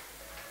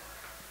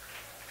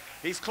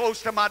 He's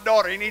close to my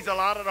daughter. He needs a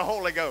lot of the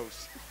Holy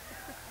Ghost.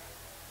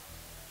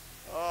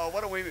 Oh,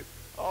 what do we,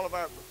 all of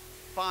our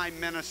fine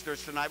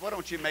ministers tonight, why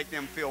don't you make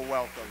them feel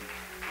welcome?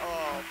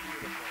 Oh,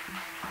 beautiful.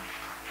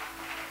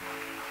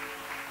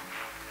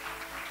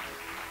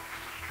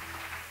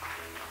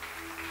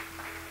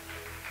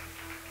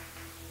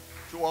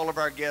 To all of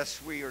our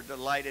guests, we are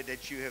delighted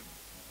that you have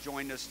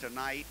joined us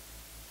tonight.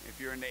 If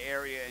you're in the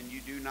area and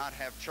you do not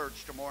have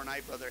church tomorrow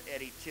night, Brother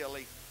Eddie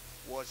Tilley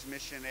was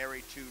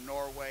missionary to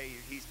Norway.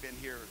 He's been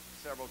here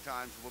several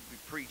times. We'll be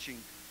preaching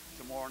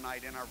tomorrow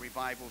night in our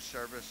revival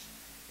service.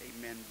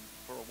 Amen.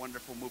 For a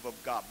wonderful move of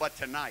God. But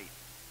tonight,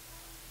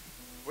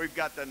 we've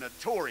got the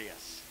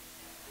notorious,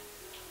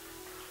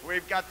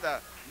 we've got the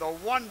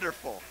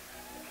wonderful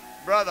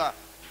Brother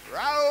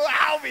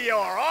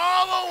Alvear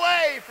all the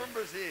way from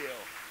Brazil.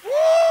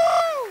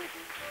 Woo!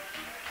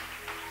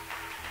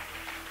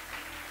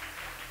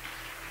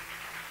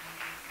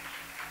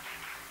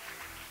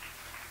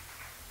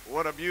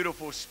 What a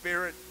beautiful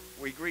spirit.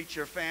 We greet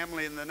your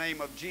family in the name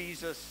of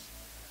Jesus.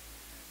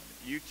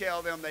 You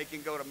tell them they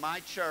can go to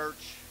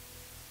MyChurch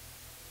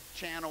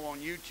channel on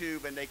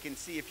YouTube and they can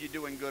see if you're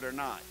doing good or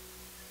not.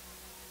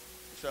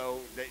 So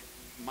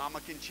Mama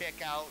can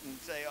check out and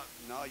say, oh,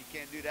 no, you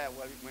can't do that.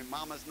 When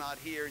Mama's not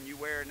here and you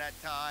wearing that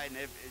tie, and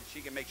if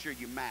she can make sure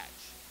you match.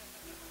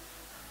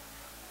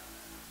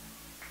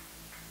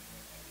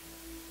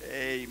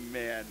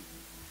 Amen.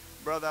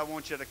 Brother, I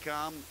want you to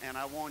come, and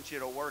I want you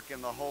to work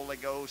in the Holy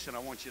Ghost, and I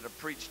want you to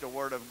preach the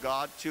Word of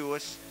God to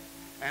us.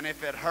 And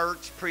if it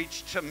hurts,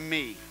 preach to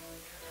me.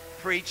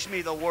 Preach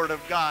me the Word of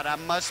God. I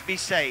must be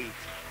saved.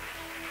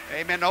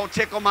 Amen. Don't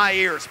tickle my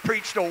ears.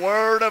 Preach the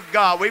Word of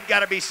God. We've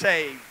got to be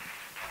saved.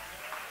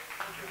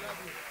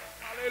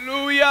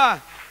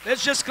 Hallelujah.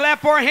 Let's just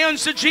clap our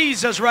hands to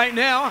Jesus right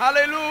now.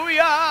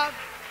 Hallelujah.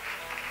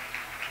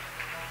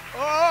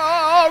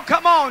 Oh,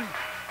 come on.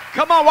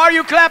 Come on. While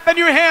you're clapping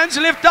your hands,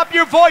 lift up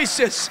your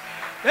voices.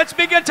 Let's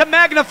begin to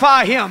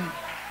magnify Him.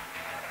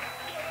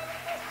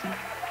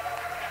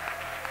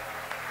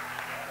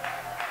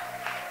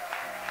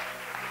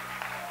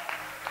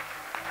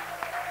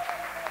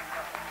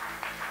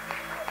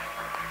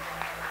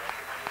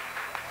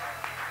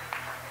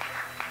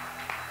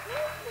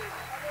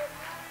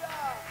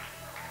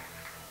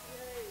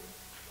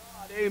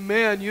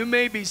 Amen. You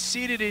may be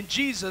seated in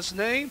Jesus'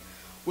 name.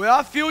 Well,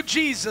 I feel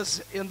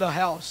Jesus in the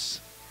house.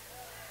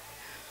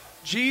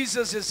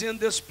 Jesus is in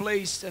this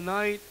place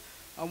tonight.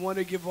 I want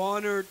to give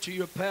honor to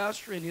your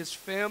pastor and his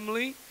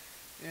family.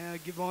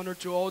 And give honor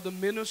to all the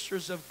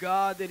ministers of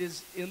God that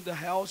is in the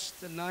house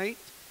tonight.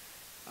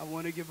 I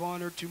want to give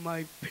honor to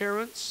my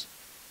parents,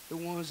 the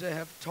ones that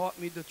have taught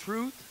me the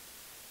truth.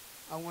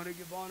 I want to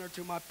give honor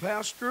to my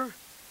pastor.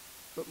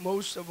 But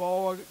most of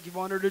all, I give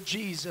honor to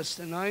Jesus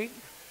tonight.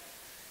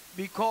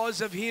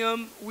 Because of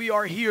Him, we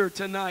are here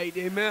tonight.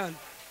 Amen.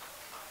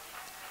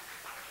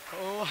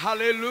 Oh,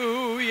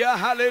 hallelujah,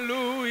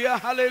 hallelujah,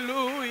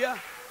 hallelujah.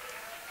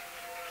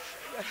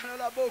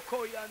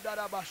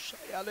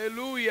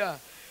 Hallelujah.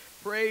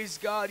 Praise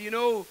God. You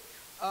know,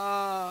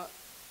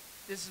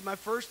 this is my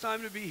first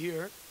time to be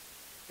here.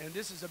 And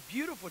this is a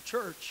beautiful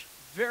church.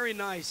 Very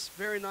nice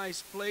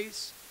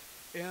place.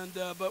 And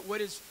but what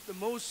is the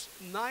most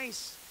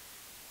nice,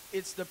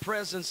 it's the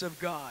presence of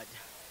God.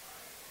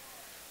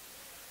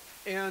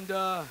 And,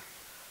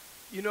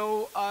 you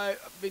know, I've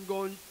been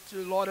going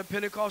to a lot of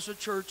Pentecostal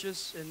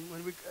churches, and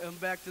when we come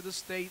back to the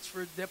States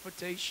for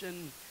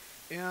deputation,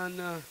 and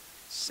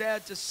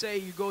sad to say,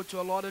 you go to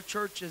a lot of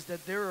churches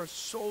that they are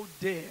so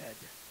dead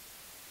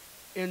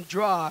and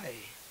dry,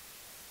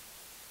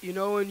 you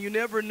know, and you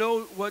never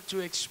know what to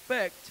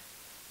expect.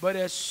 But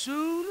as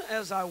soon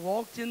as I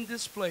walked in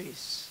this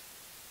place,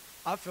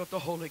 I felt the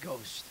Holy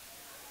Ghost.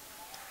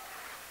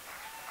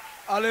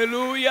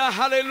 Hallelujah,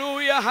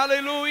 hallelujah,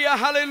 hallelujah,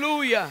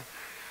 hallelujah.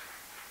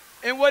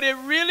 And what it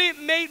really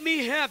made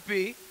me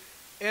happy,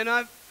 and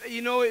it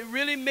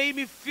really made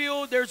me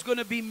feel there's going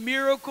to be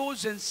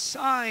miracles and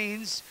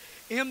signs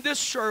in this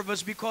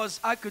service,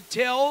 because I could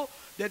tell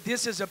that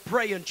this is a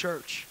praying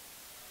church.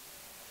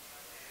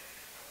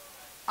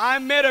 I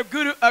met a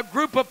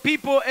group of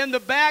people in the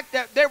back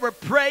that they were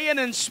praying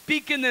and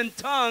speaking in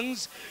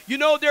tongues. You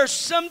know, there's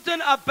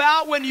something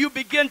about when you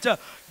begin to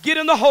get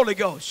in the Holy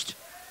Ghost.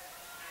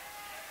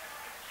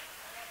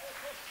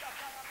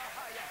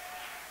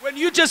 When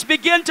you just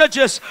begin to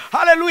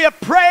hallelujah,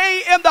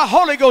 pray in the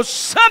Holy Ghost,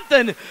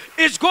 something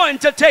is going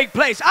to take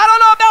place. I don't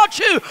know about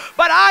you,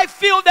 but I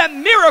feel that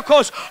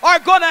miracles are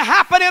going to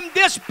happen in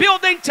this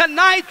building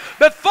tonight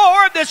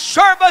before the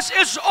service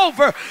is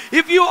over.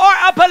 If you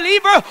are a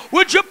believer,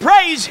 would you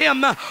praise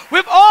Him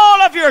with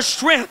all of your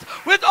strength,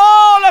 with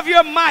all of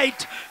your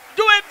might?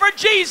 Do it for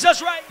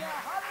Jesus right now.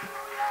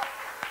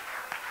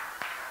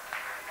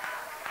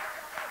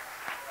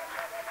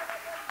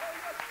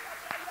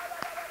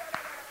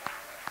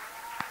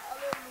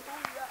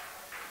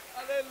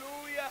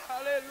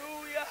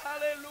 Hallelujah,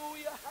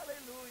 hallelujah,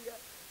 hallelujah.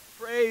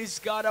 Praise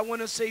God. I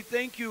want to say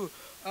thank you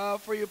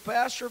for your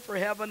pastor for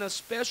having a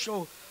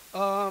special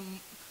Monday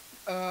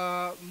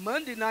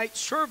night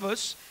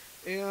service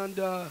and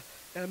a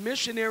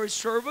missionary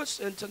service.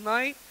 And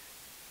tonight,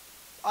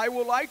 I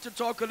would like to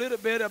talk a little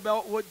bit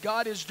about what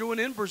God is doing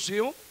in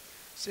Brazil.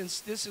 Since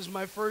this is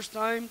my first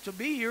time to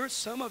be here,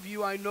 some of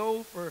you I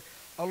know for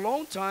a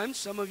long time,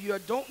 some of you I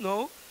don't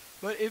know.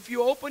 But if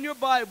you open your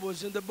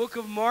Bibles in the book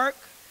of Mark,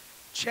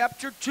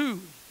 chapter 2,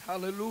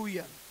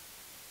 hallelujah.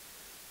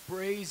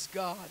 Praise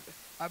God.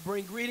 I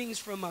bring greetings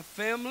from my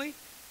family,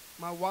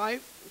 my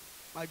wife,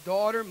 my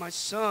daughter, my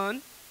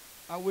son.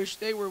 I wish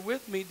they were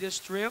with me this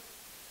trip,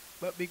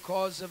 but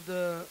because of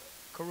the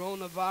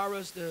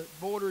coronavirus, the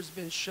border's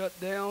been shut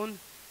down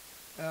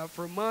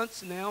for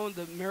months now, and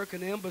the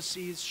American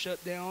embassy is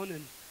shut down,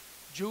 and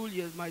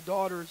Julia, my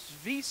daughter's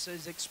visa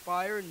is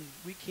expired, and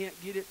we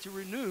can't get it to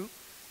renew,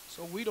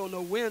 so we don't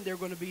know when they're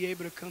going to be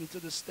able to come to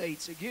the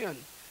States again.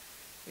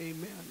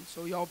 Amen.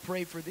 So y'all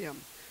pray for them.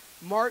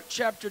 Mark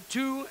chapter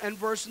 2 and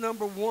verse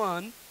number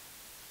 1,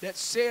 that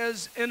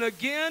says, "And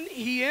again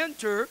he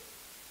entered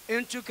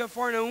into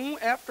Capernaum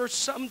after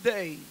some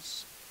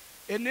days,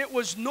 and it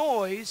was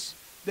noise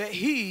that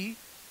he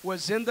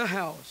was in the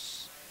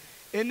house."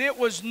 And it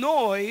was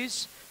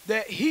noise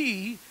that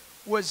he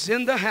was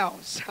in the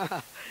house.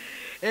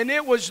 and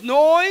it was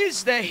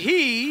noise that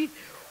he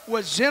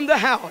was in the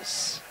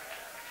house.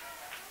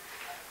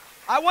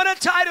 I want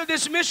to title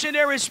this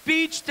missionary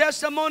speech,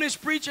 testimonies,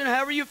 preaching,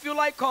 however you feel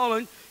like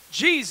calling,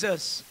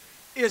 Jesus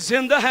is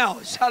in the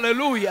house.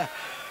 Hallelujah.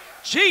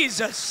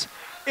 Jesus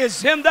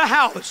is in the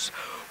house.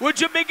 Would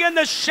you begin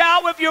to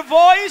shout with your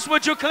voice?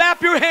 Would you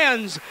clap your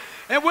hands?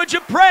 And would you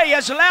pray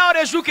as loud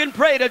as you can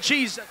pray to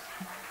Jesus?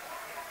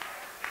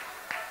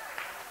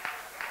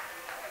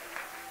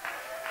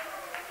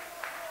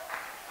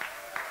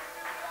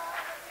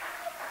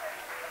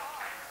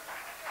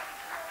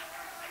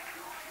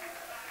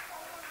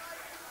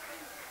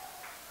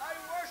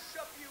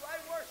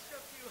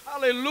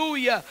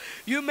 Hallelujah.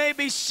 You may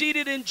be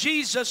seated in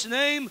Jesus'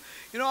 name.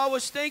 You know, I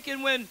was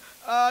thinking when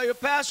your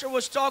pastor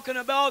was talking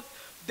about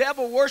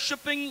devil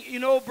worshiping, you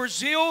know,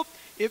 Brazil.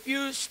 If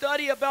you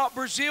study about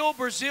Brazil,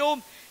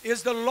 Brazil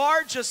is the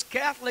largest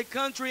Catholic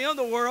country in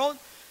the world.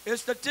 The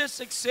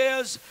statistic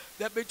says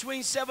that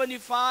between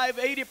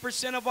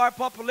 75–80% of our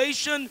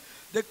population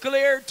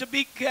declared to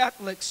be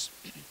Catholics.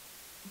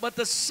 But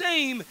the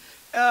same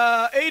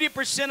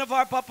 80% of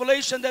our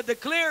population that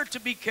declared to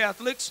be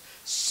Catholics,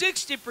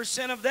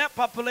 60% of that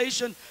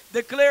population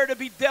declared to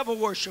be devil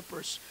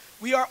worshipers.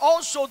 We are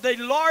also the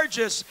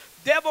largest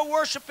devil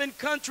worshiping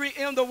country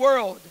in the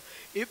world.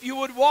 If you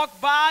would walk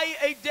by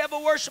a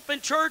devil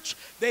worshiping church,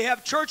 they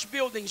have church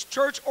buildings,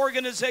 church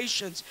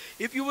organizations.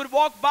 If you would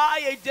walk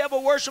by a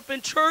devil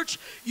worshiping church,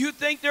 you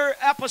think they're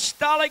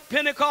apostolic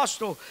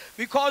Pentecostal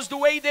because the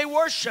way they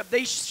worship,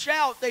 they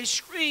shout, they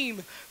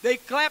scream, they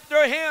clap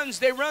their hands,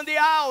 they run the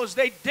aisles,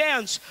 they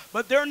dance,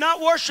 but they're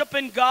not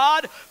worshiping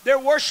God, they're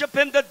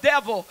worshiping the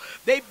devil.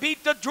 They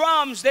beat the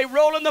drums, they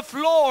roll on the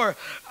floor,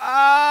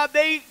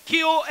 they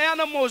kill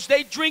animals,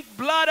 they drink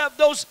blood of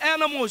those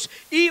animals,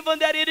 even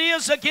that it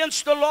is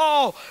against the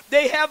law.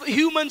 They have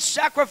human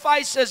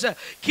sacrifices,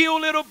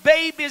 kill little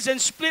babies and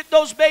split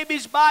those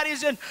babies'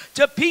 bodies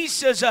into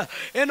pieces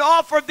and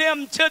offer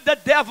them to the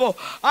devil.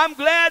 I'm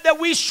glad that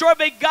we serve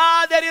a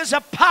God that is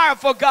a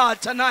powerful God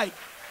tonight.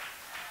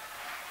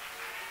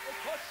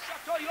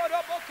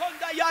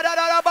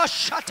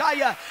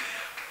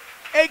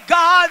 A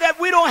God that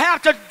we don't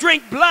have to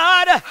drink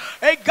blood.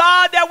 A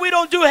God that we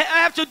don't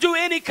have to do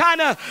any kind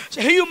of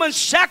human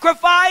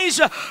sacrifice.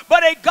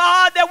 But a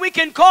God that we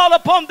can call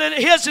upon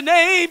His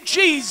name,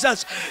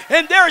 Jesus.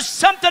 And there's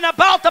something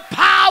about the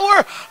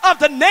power of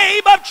the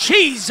name of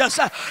Jesus.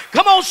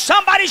 Come on,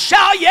 somebody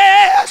shout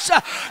yes.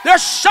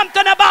 There's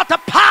something about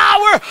the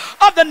power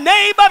of the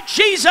name of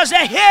Jesus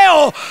that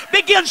hell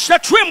begins to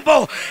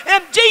tremble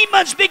and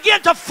demons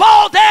begin to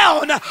fall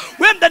down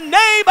when the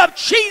name of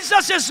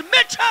Jesus is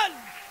mentioned.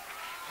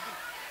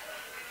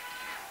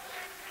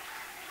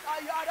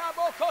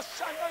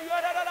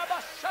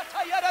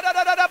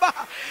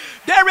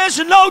 There is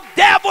no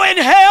devil in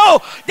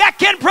hell that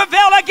can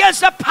prevail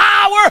against the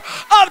power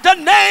of the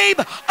name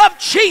of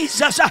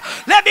Jesus.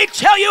 Let me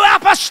tell you,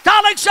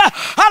 apostolics,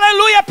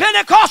 hallelujah,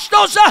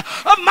 Pentecostals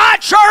of my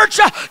church,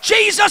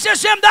 Jesus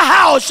is in the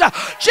house.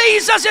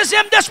 Jesus is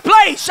in this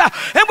place.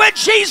 And when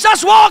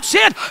Jesus walks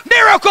in,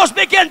 miracles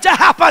begin to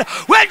happen.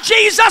 When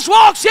Jesus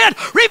walks in,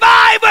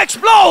 revival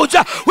explodes.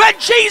 When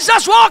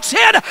Jesus walks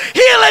in,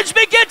 healings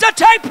begin to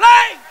take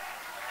place.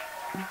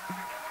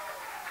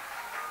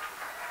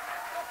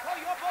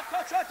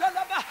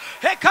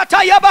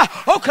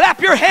 Oh,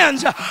 clap your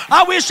hands.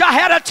 I wish I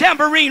had a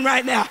tambourine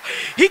right now.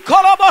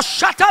 Come on,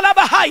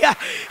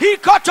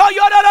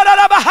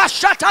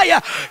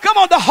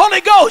 the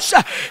Holy Ghost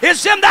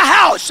is in the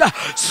house.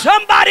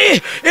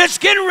 Somebody is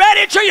getting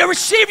ready to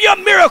receive your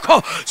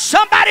miracle.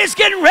 Somebody's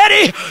getting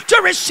ready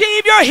to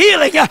receive your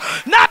healing.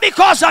 Not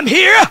because I'm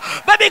here,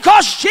 but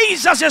because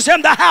Jesus is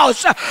in the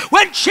house.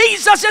 When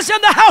Jesus is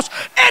in the house,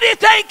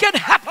 anything can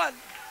happen.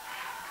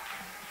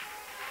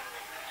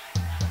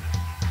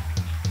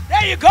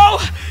 There you go.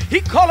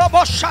 He called a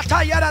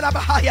boshata yada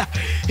bahaya.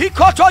 He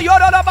called a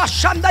yada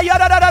bashanda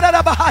yada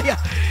bahaya.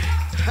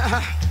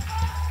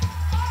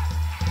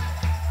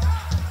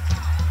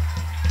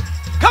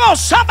 Come on,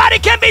 somebody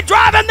can be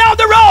driving down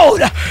the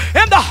road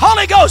and the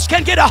Holy Ghost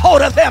can get a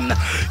hold of them.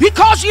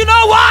 Because you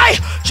know why?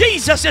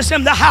 Jesus is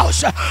in the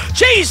house.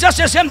 Jesus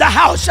is in the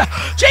house.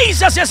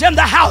 Jesus is in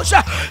the house.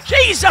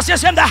 Jesus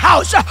is in the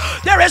house.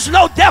 There is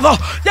no devil.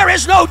 There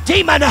is no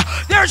demon.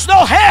 There is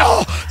no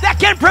hell that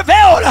can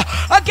prevail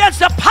against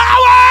the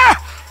power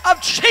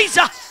of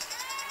Jesus.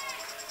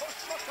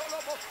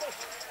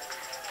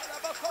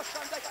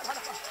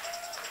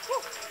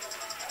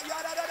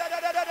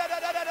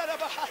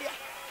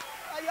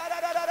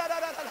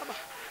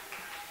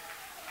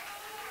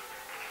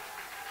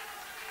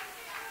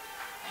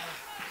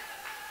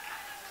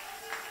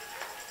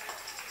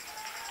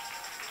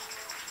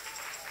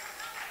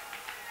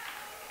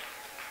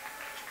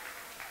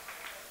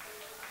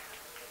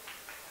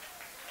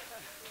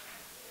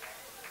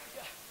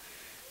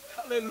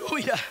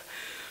 Hallelujah.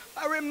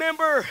 I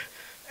remember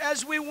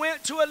as we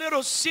went to a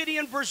little city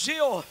in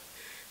Brazil,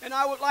 and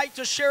I would like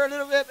to share a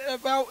little bit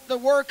about the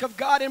work of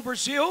God in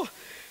Brazil.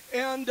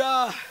 And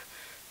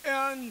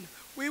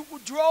We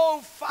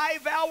drove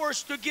 5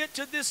 hours to get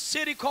to this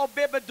city called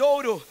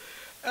Bebedouro.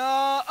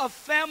 A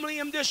family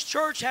in this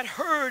church had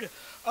heard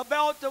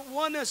about the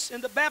oneness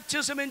and the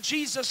baptism in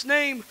Jesus'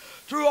 name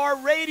through our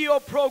radio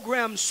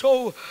program.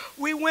 So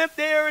we went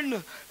there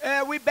and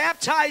we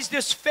baptized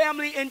this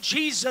family in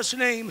Jesus'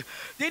 name.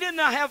 They did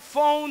not have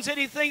phones,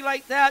 anything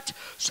like that.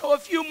 So a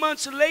few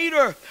months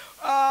later,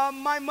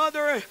 my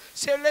mother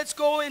said, let's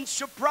go and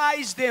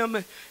surprise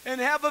them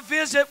and have a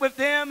visit with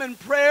them and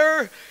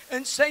prayer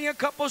and sing a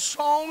couple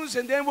songs,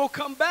 and then we'll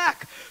come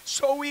back.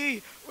 So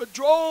we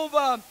drove.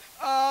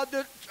 At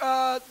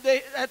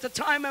the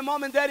time, my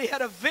mom and daddy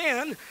had a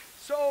van.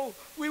 So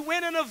we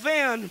went in a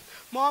van.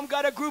 Mom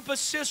got a group of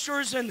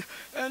sisters and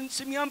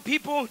some young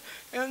people,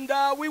 and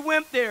we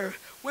went there.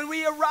 When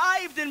we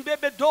arrived in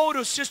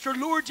Bebedouro, Sister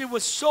Lourdes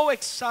was so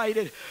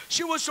excited.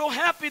 She was so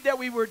happy that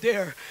we were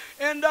there.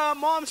 And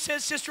Mom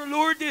said, Sister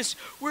Lourdes,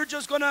 we're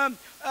just going to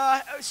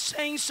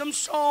sing some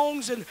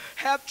songs and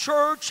have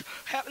church,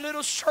 have a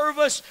little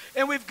service,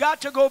 and we've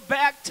got to go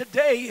back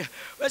today.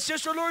 But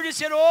Sister Lourdes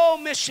said, oh,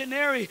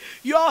 missionary,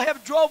 you all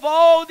have drove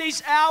all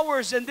these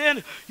hours, and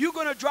then you're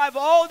going to drive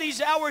all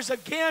these hours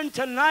again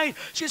tonight.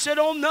 She said,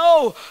 oh,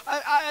 no,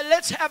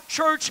 let's have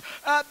church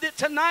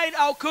tonight.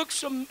 I'll cook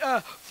some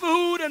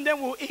food, and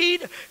then we'll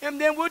eat, and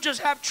then we'll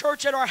just have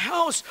church at our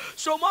house.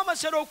 So Mama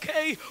said,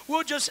 okay,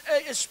 we'll just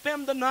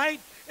spend the night,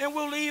 and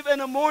we'll leave in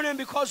the morning,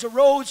 because the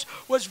roads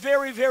was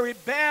very, very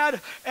bad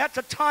at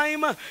the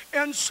time.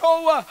 And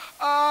so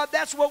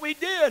that's what we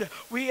did.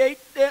 We ate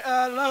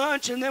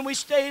lunch, and then we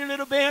stayed a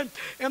little bit,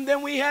 and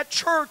then we had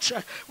church.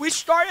 We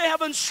started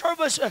having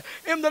service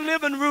in the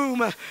living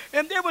room,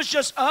 and there was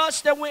just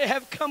us that we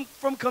have come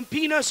from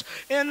Campinas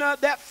and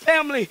that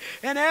family.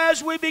 And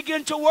as we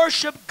begin to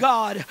worship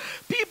God,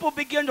 people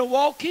begin to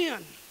walk in.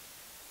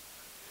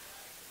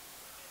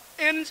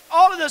 And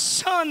all of a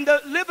sudden,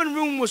 the living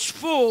room was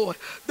full.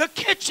 The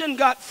kitchen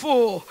got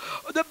full.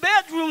 The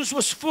bedrooms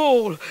was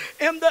full.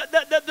 And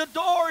the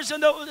doors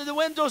and the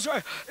windows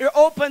are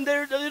open.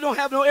 They don't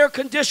have no air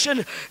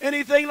condition,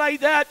 anything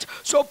like that.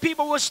 So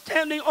people were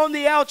standing on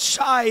the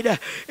outside.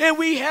 And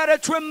we had a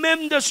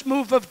tremendous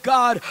move of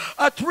God.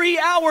 A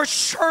 3-hour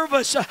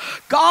service.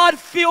 God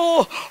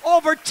filled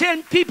over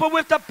 10 people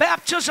with the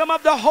baptism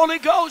of the Holy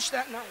Ghost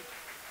that night.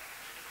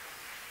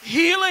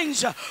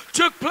 Healings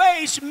took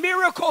place,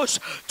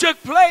 miracles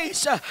took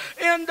place,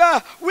 and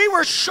we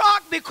were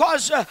shocked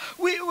because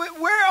we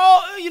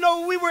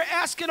were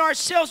asking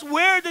ourselves,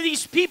 where do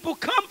these people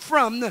come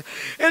from?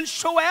 And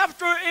so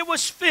after it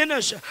was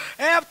finished,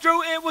 after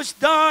it was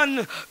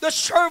done, the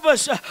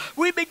service,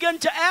 we began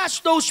to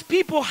ask those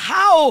people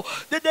how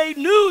did they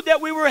knew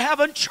that we were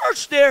having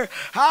church there?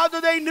 How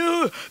did they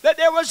knew that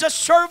there was a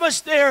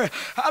service there?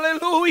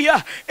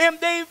 Hallelujah. And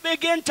they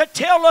began to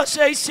tell us,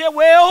 they said,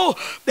 well,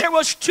 there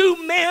was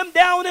 2 men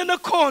down in the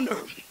corner.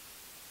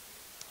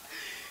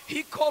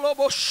 And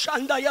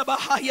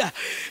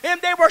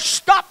they were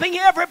stopping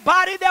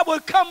everybody that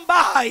would come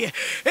by.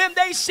 And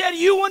they said,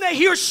 you want to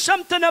hear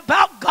something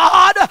about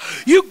God?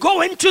 You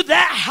go into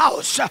that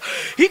house.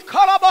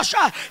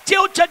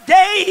 Till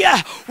today,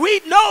 we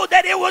know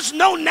that it was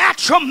no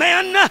natural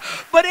man,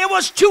 but it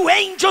was 2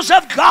 angels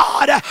of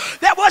God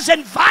that was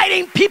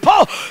inviting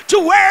people to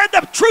where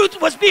the truth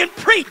was being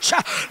preached.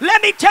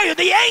 Let me tell you,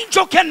 the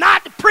angel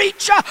cannot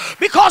preach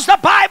because the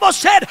Bible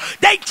said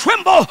they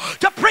tremble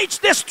to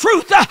preach this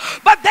truth.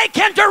 But they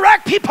can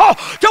direct people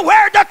to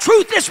where the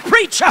truth is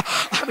preached.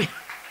 I'm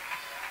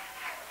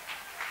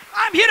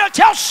here to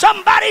tell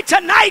somebody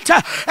tonight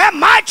at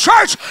my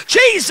church,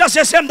 Jesus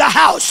is in the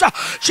house.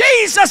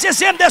 Jesus is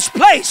in this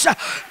place.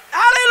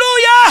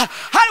 Hallelujah.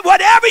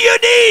 Whatever you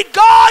need,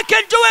 God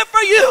can do it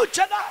for you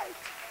tonight.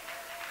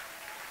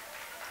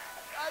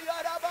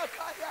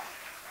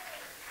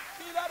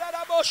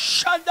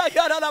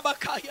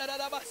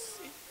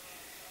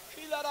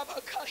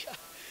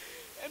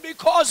 And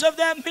because of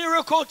that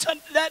miracle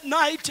that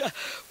night,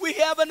 we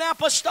have an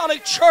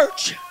apostolic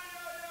church.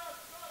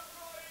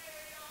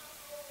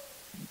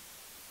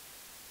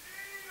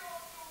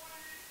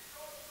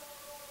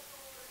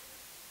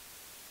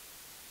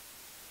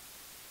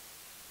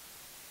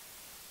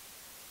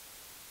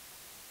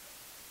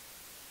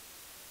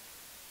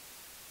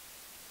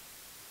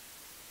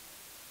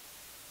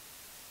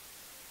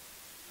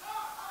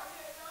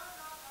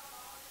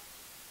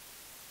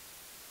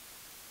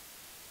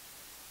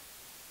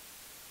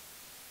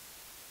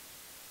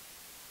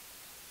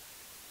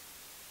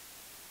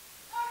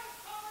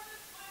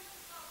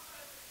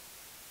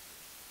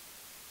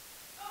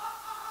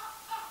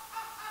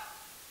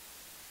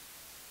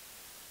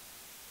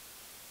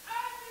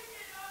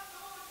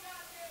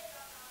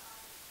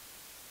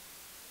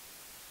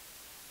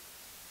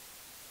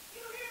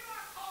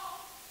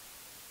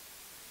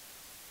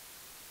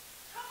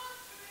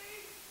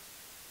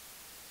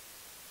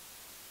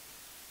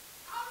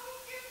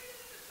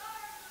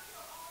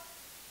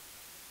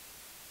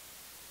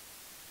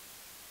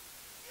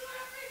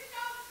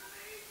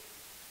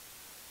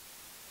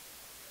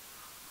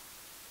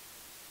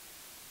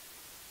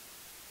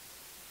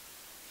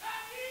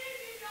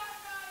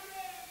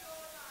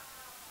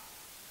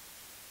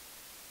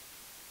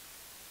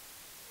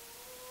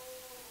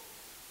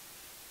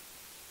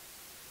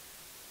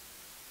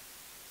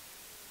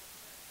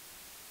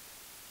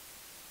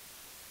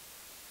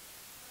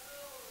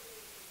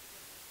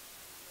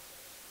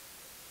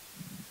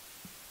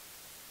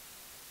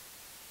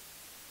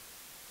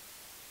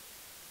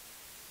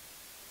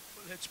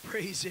 Let's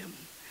praise him.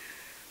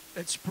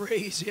 Let's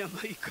praise him.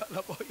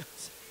 Come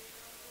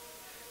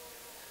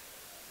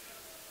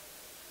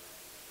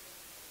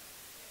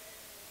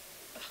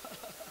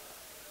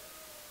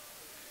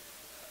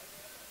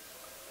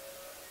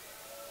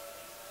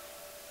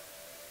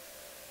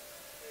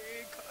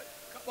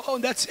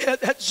on, that's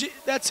it.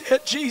 That's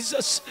it.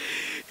 Jesus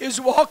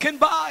is walking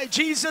by.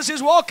 Jesus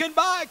is walking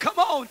by. Come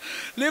on.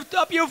 Lift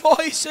up your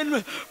voice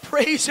and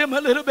praise him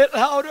a little bit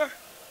louder.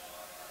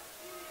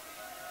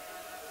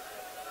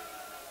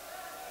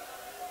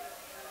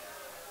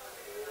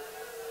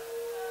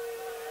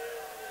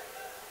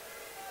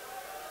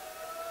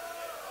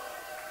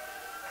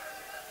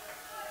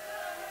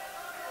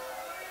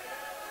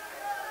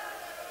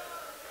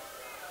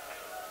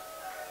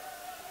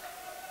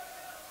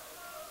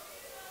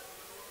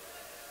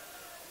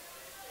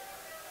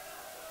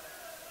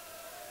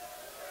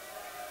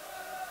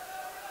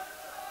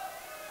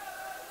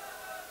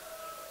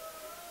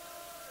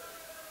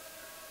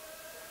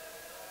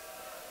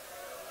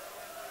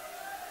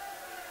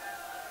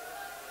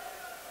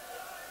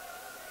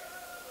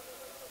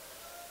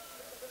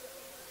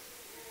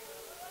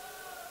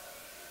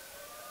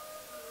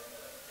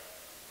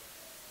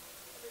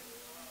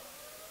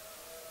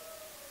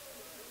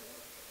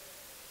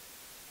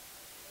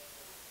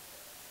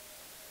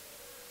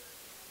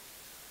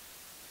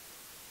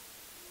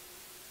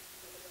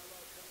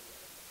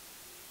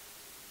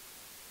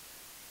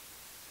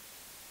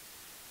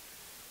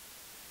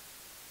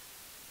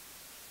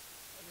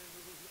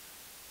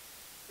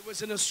 It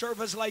was in a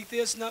service like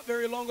this not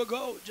very long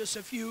ago, just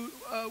a few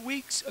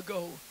weeks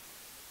ago.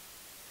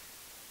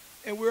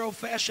 And we're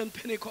old-fashioned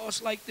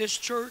Pentecost like this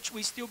church.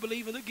 We still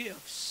believe in the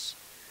gifts.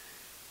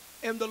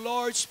 And the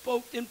Lord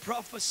spoke in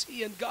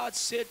prophecy, and God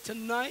said,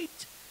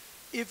 tonight,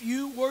 if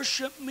you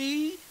worship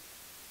me,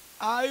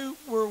 I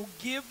will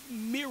give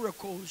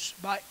miracles.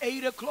 By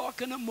 8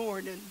 o'clock in the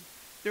morning,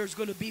 there's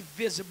going to be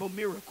visible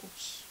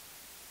miracles.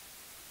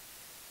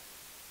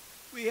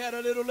 We had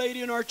a little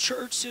lady in our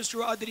church,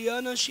 Sister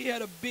Adriana. She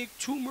had a big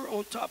tumor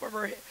on top of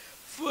her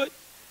foot.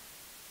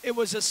 It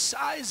was the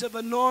size of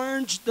an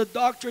orange. The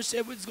doctor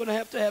said was going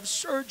to have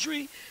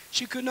surgery.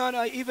 She could not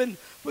even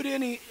put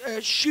any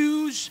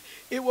shoes.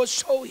 It was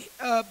so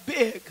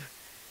big.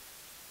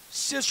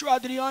 Sister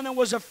Adriana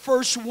was the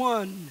first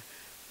one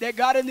that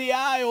got in the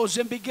aisles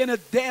and began to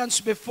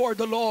dance before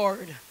the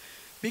Lord.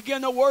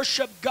 Began to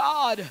worship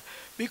God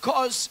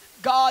because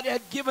God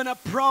had given a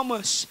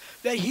promise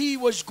that he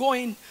was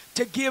going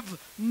to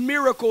give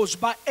miracles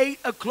by 8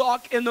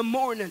 o'clock in the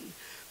morning.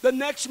 The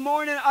next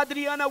morning,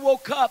 Adriana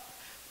woke up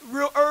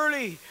real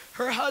early.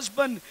 Her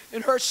husband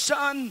and her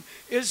son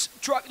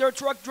they're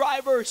truck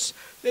drivers.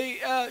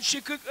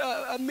 She cooked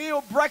a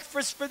meal,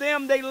 breakfast for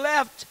them. They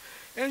left.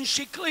 And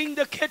she cleaned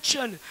the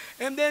kitchen.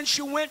 And then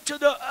she went to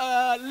the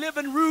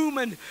living room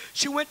and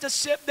she went to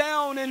sit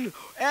down. And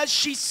as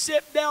she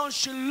sat down,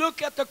 she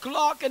looked at the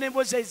clock and it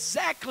was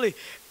exactly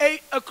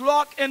 8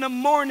 o'clock in the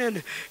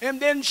morning. And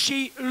then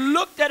she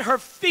looked at her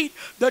feet.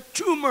 The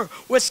tumor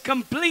was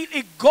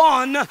completely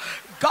gone.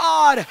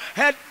 God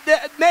had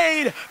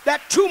made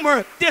that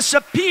tumor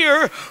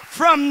disappear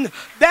from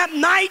that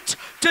night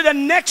to the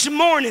next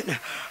morning.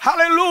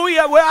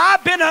 Hallelujah. Well,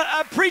 I've been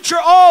a preacher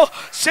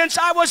since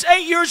I was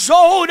 8 years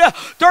old.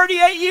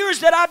 38 years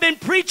that I've been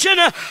preaching.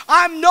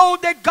 I know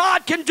that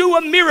God can do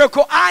a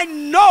miracle. I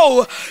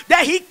know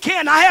that he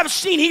can. I have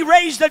seen he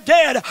raised the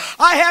dead.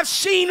 I have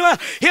seen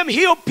him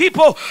heal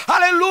people.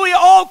 Hallelujah.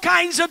 All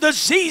kinds of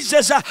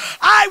diseases.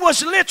 I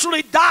was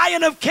literally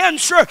dying of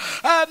cancer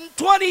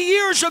 20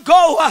 years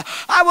ago.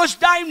 I was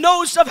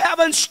diagnosed of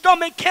having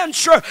stomach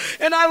cancer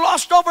and I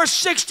lost over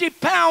 60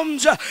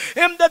 pounds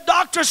and the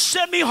doctor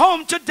sent me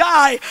home to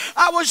die.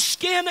 I was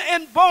skin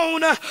and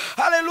bone.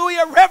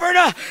 Hallelujah,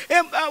 Reverend.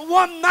 And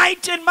one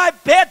night in my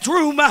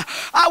bedroom,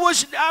 I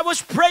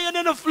was praying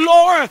in the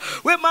floor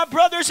with my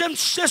brothers and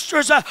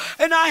sisters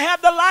and I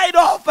had the light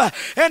off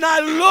and I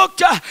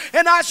looked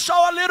and I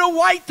saw a little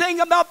white thing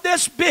about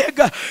this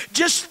big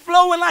just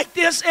flowing like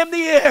this in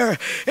the air.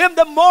 And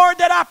the more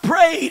that I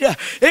prayed,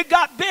 it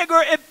got bigger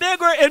and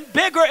bigger and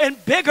bigger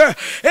and bigger,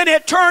 and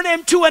it turned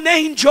into an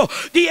angel.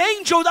 The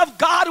angel of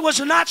God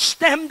was not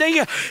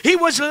standing, he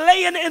was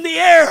laying in the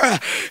air.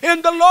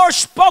 And the Lord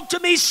spoke to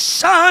me,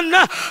 son,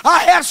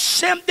 I have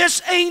sent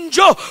this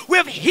angel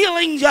with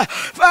healing.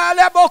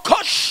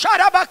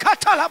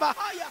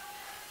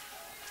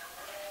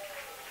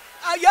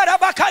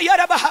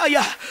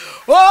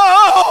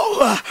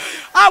 Oh,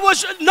 I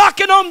was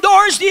knocking on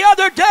doors the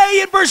other day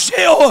in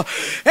Brazil,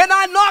 and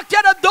I knocked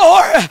at a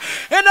door,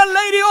 and a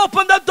lady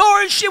opened the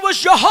door, and she was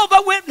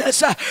Jehovah's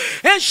Witness,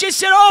 and she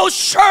said, oh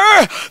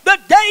sir, the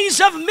days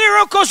of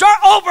miracles are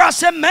over. I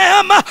said,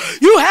 ma'am,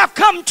 you have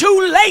come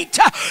too late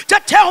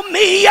to tell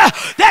me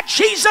that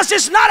Jesus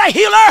is not a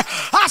healer.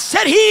 I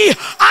said,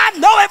 I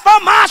know it for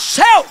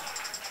myself.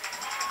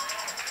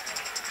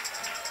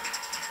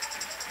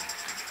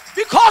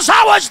 Because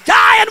I was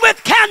dying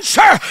with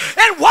cancer,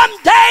 and one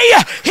day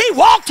he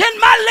walked in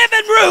my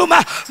living room,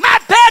 my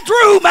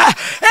bedroom,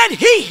 and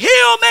he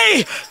healed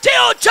me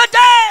till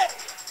today.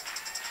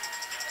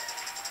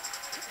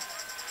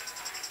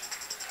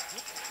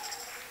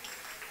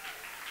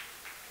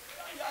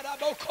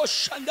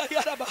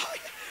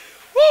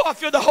 Oh, I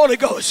feel the Holy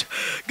Ghost.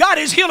 God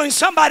is healing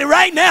somebody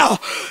right now.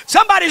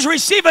 Somebody's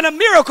receiving a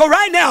miracle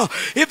right now.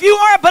 If you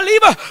are a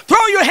believer,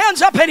 throw your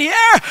hands up in the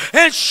air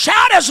and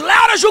shout as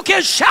loud as you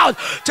can shout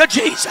to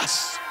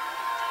Jesus.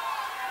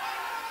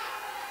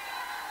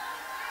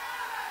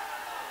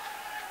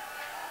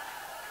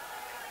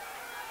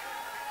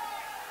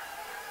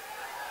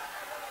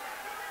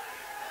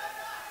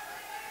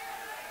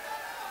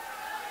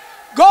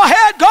 Go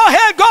ahead, go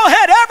ahead, go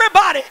ahead,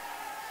 everybody.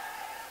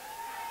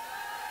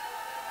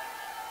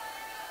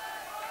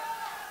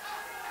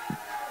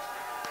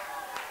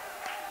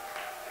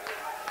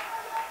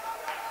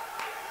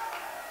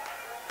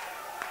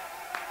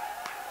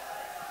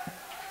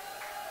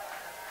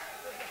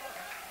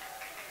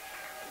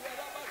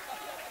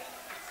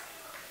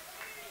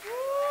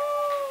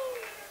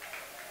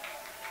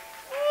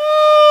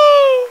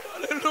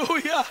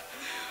 Hallelujah.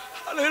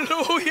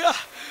 Hallelujah.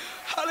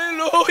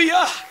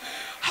 Hallelujah.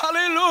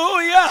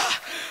 Hallelujah.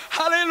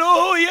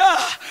 Hallelujah.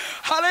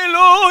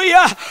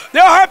 Hallelujah.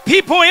 There are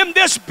people in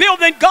this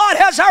building. God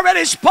has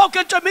already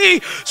spoken to me.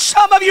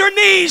 Some of your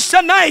needs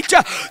tonight.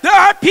 There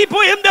are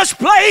people in this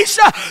place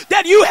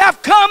that you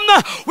have come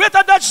with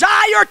a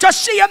desire to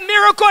see a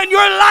miracle in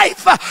your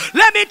life.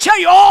 Let me tell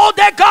you, all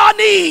that God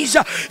needs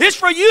is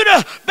for you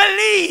to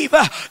believe.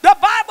 The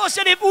Bible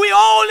said if we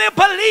only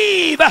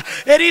believe,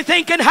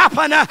 anything can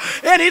happen.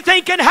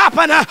 Anything can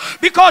happen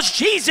because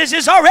Jesus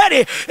is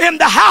already in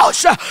the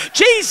house.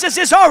 Jesus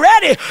is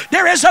already.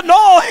 There is a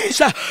noise.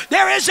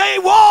 There is a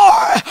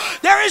war.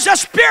 There is a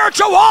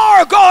spiritual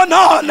war going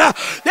on.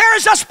 There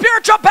is a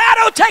spiritual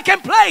battle taking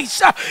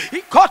place.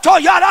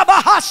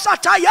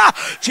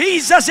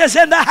 Jesus is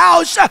in the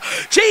house.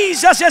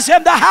 Jesus is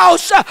in the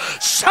house.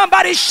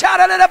 Somebody shout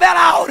a little bit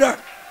louder.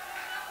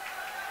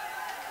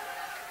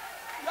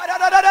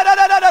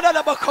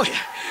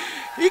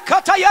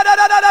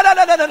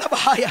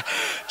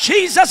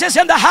 Jesus is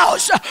in the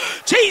house.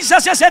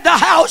 Jesus is in the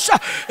house.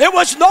 It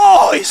was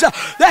noise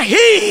that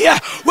he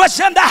was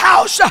in the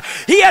house.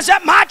 He is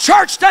at my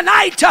church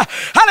tonight.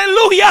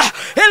 Hallelujah.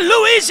 In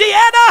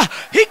Louisiana.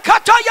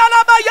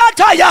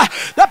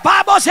 The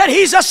Bible said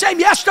he's the same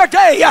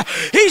yesterday.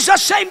 He's the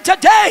same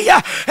today.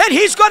 And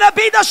he's going to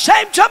be the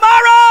same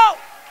tomorrow.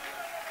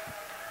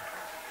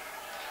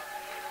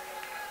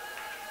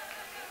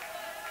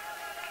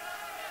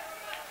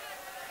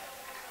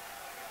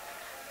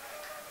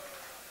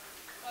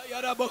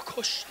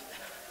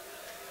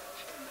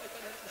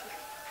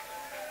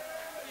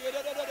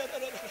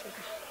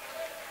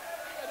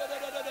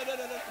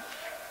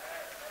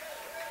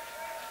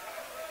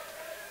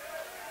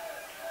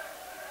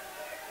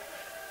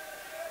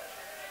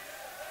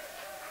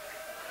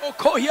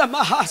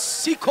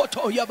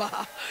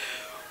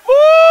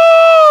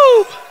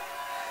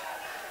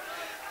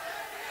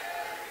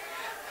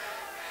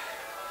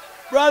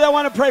 Brother, I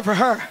want to pray for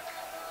her.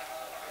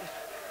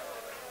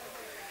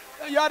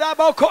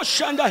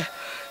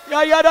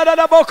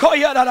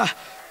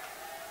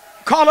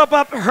 Call up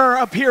her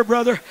up here,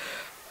 brother.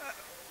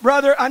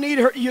 Brother, I need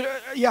her.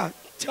 Yeah,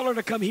 tell her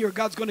to come here.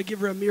 God's going to give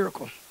her a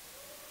miracle.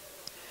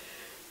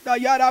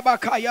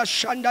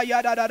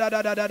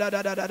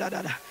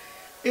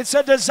 It's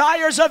the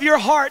desires of your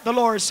heart, the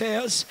Lord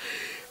says.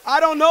 I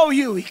don't know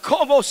you.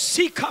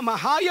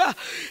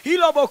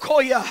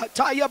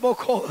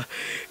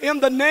 In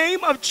the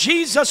name of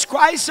Jesus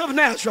Christ of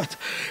Nazareth.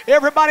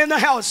 Everybody in the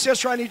house,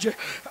 sister, I need you. In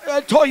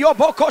the name of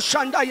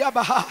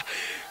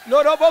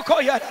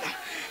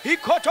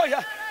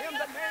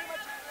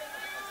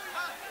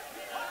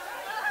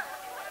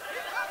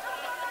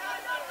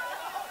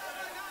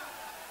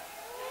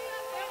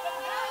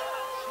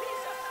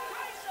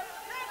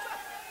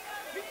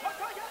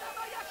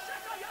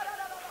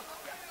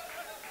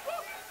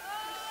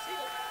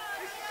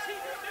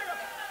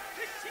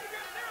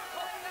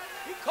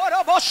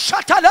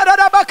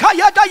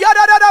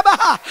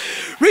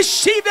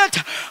receive it.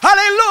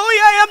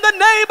 Hallelujah. In the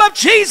name of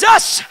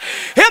Jesus.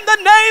 In the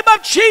name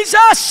of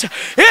Jesus.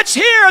 It's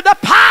here. The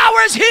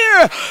power is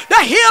here.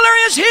 The healer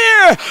is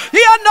here.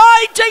 The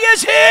anointing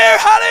is here.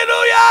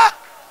 Hallelujah.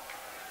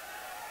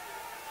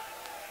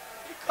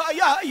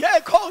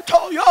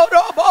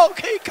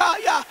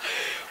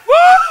 Woo!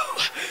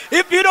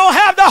 If you don't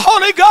have the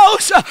Holy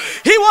Ghost,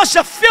 he wants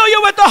to fill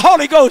you with the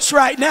Holy Ghost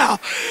right now.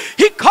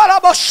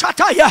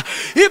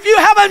 If you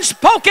haven't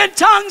spoken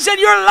tongues in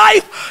your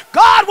life,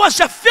 God wants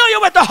to fill you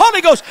with the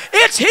Holy Ghost.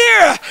 It's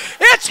here.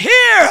 It's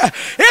here.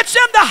 It's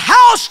in the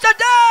house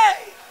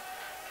today.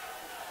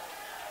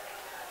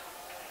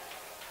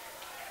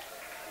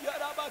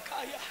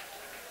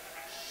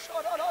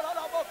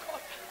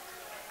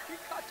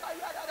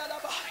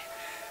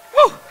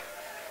 Woo! Woo!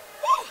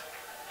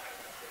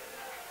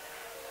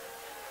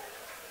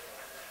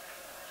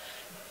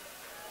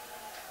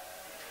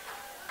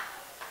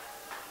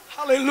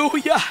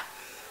 Hallelujah.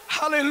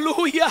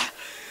 Hallelujah.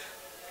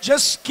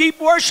 Just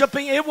keep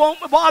worshiping. It won't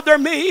bother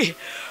me.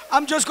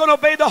 I'm just going to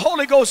obey the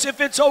Holy Ghost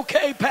if it's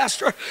okay,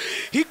 Pastor.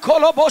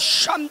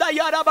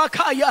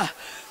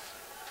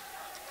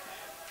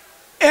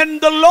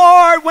 And the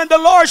Lord, when the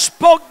Lord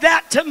spoke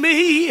that to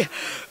me,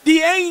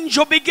 the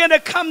angel began to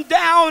come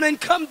down in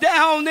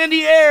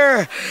the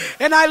air.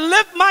 And I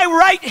lift my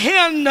right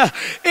hand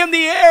in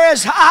the air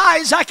as high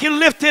as I can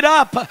lift it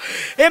up.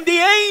 And the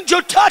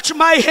angel touched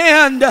my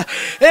hand.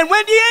 And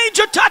when the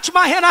angel touched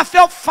my hand, I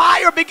felt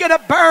fire begin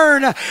to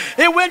burn.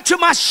 It went to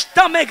my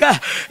stomach.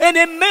 And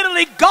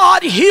immediately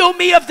God healed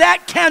me of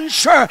that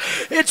cancer.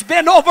 It's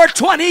been over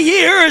 20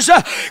 years.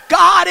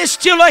 God is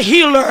still a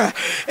healer.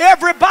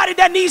 Everybody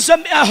that needs a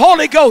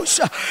Holy Ghost,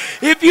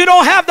 if you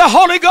don't have the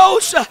Holy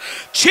Ghost,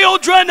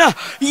 children,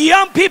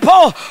 young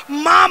people,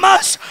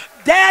 mamas,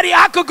 daddy,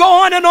 I could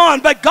go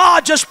on, but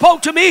God just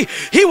spoke to me.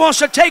 He wants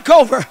to take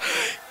over.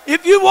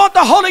 If you want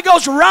the Holy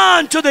Ghost,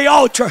 run to the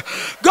altar.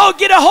 Go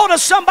get a hold of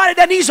somebody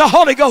that needs the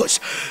Holy Ghost.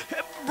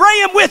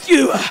 Bring him with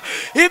you.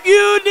 If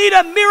you need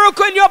a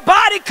miracle in your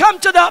body, come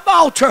to the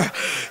altar.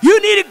 You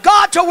need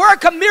God to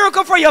work a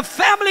miracle for your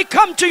family,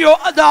 come to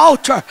the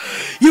altar.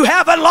 You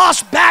have a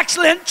lost,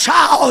 backslidden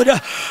child,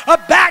 a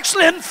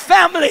backslidden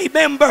family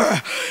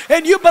member,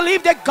 and you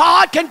believe that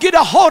God can get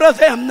a hold of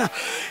them.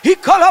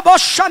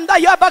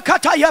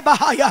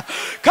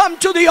 Come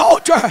to the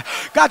altar.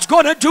 God's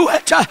going to do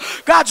it.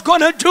 God's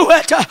going to do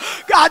it.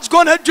 God's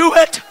going to do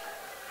it.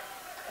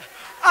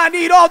 I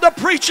need all the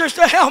preachers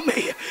to help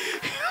me.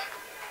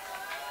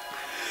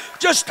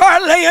 Just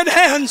start laying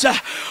hands.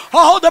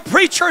 All the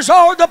preachers,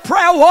 all the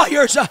prayer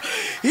warriors.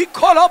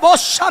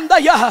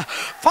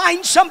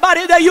 Find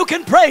somebody that you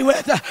can pray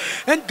with,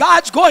 and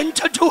God's going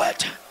to do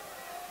it.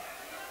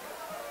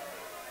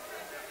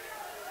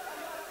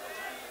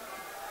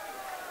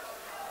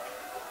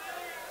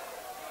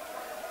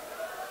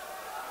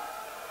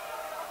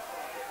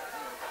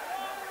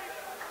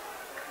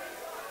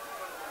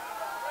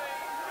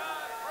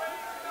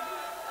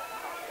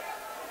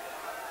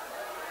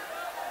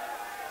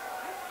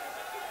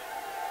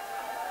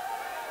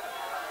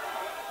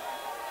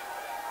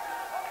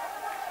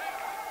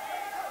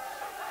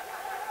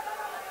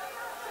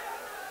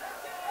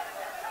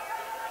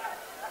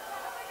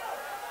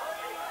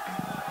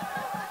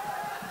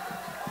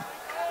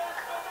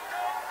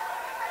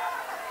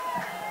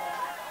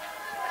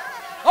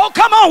 Oh,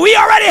 come on. We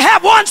already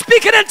have one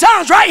speaking in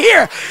tongues right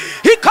here.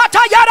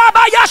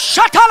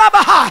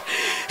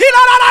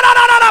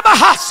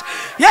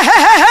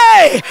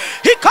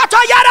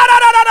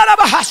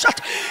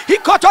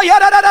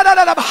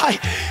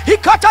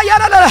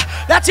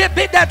 That's it.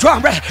 Beat that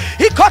drum.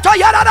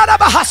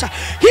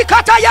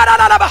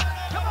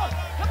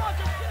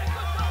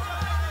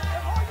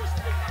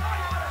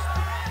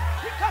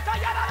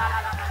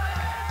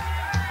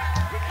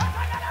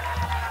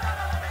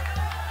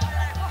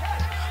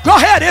 Go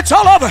ahead, it's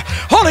all over.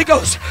 Holy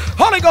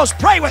Ghost,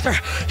 pray with her.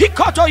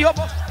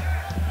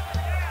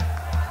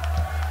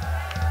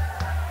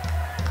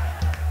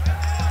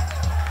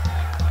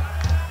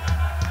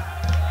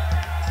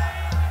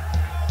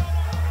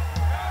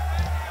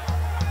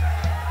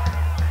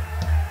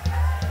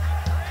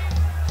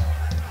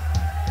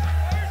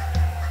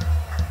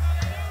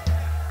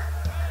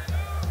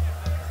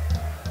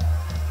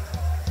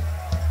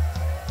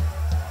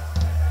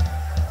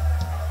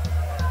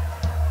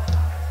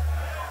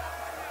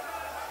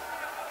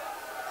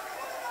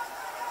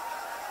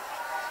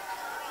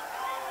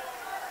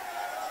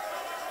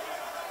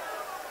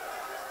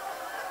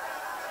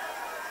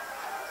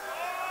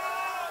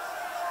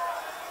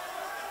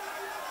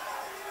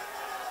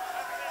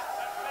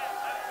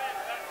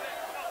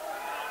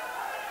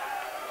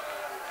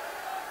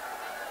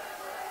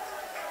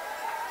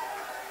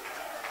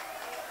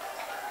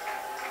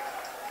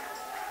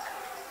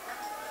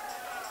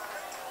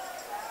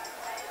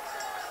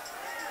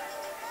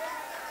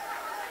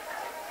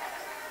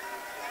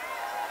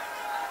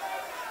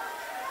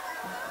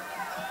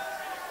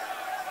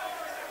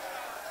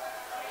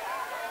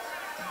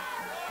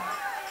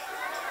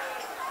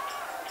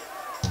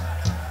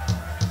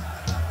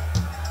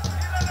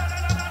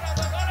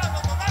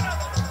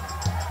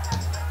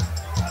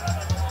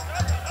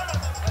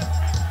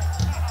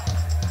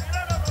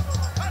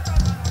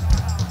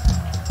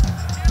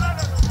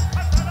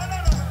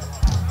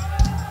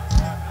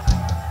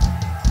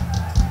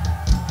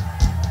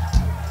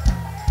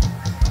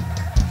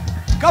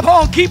 Come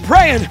on, keep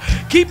praying.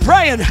 Keep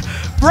praying.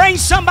 Bring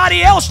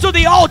somebody else to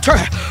the altar.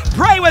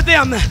 Pray with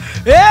them.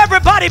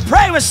 Everybody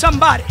pray with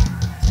somebody.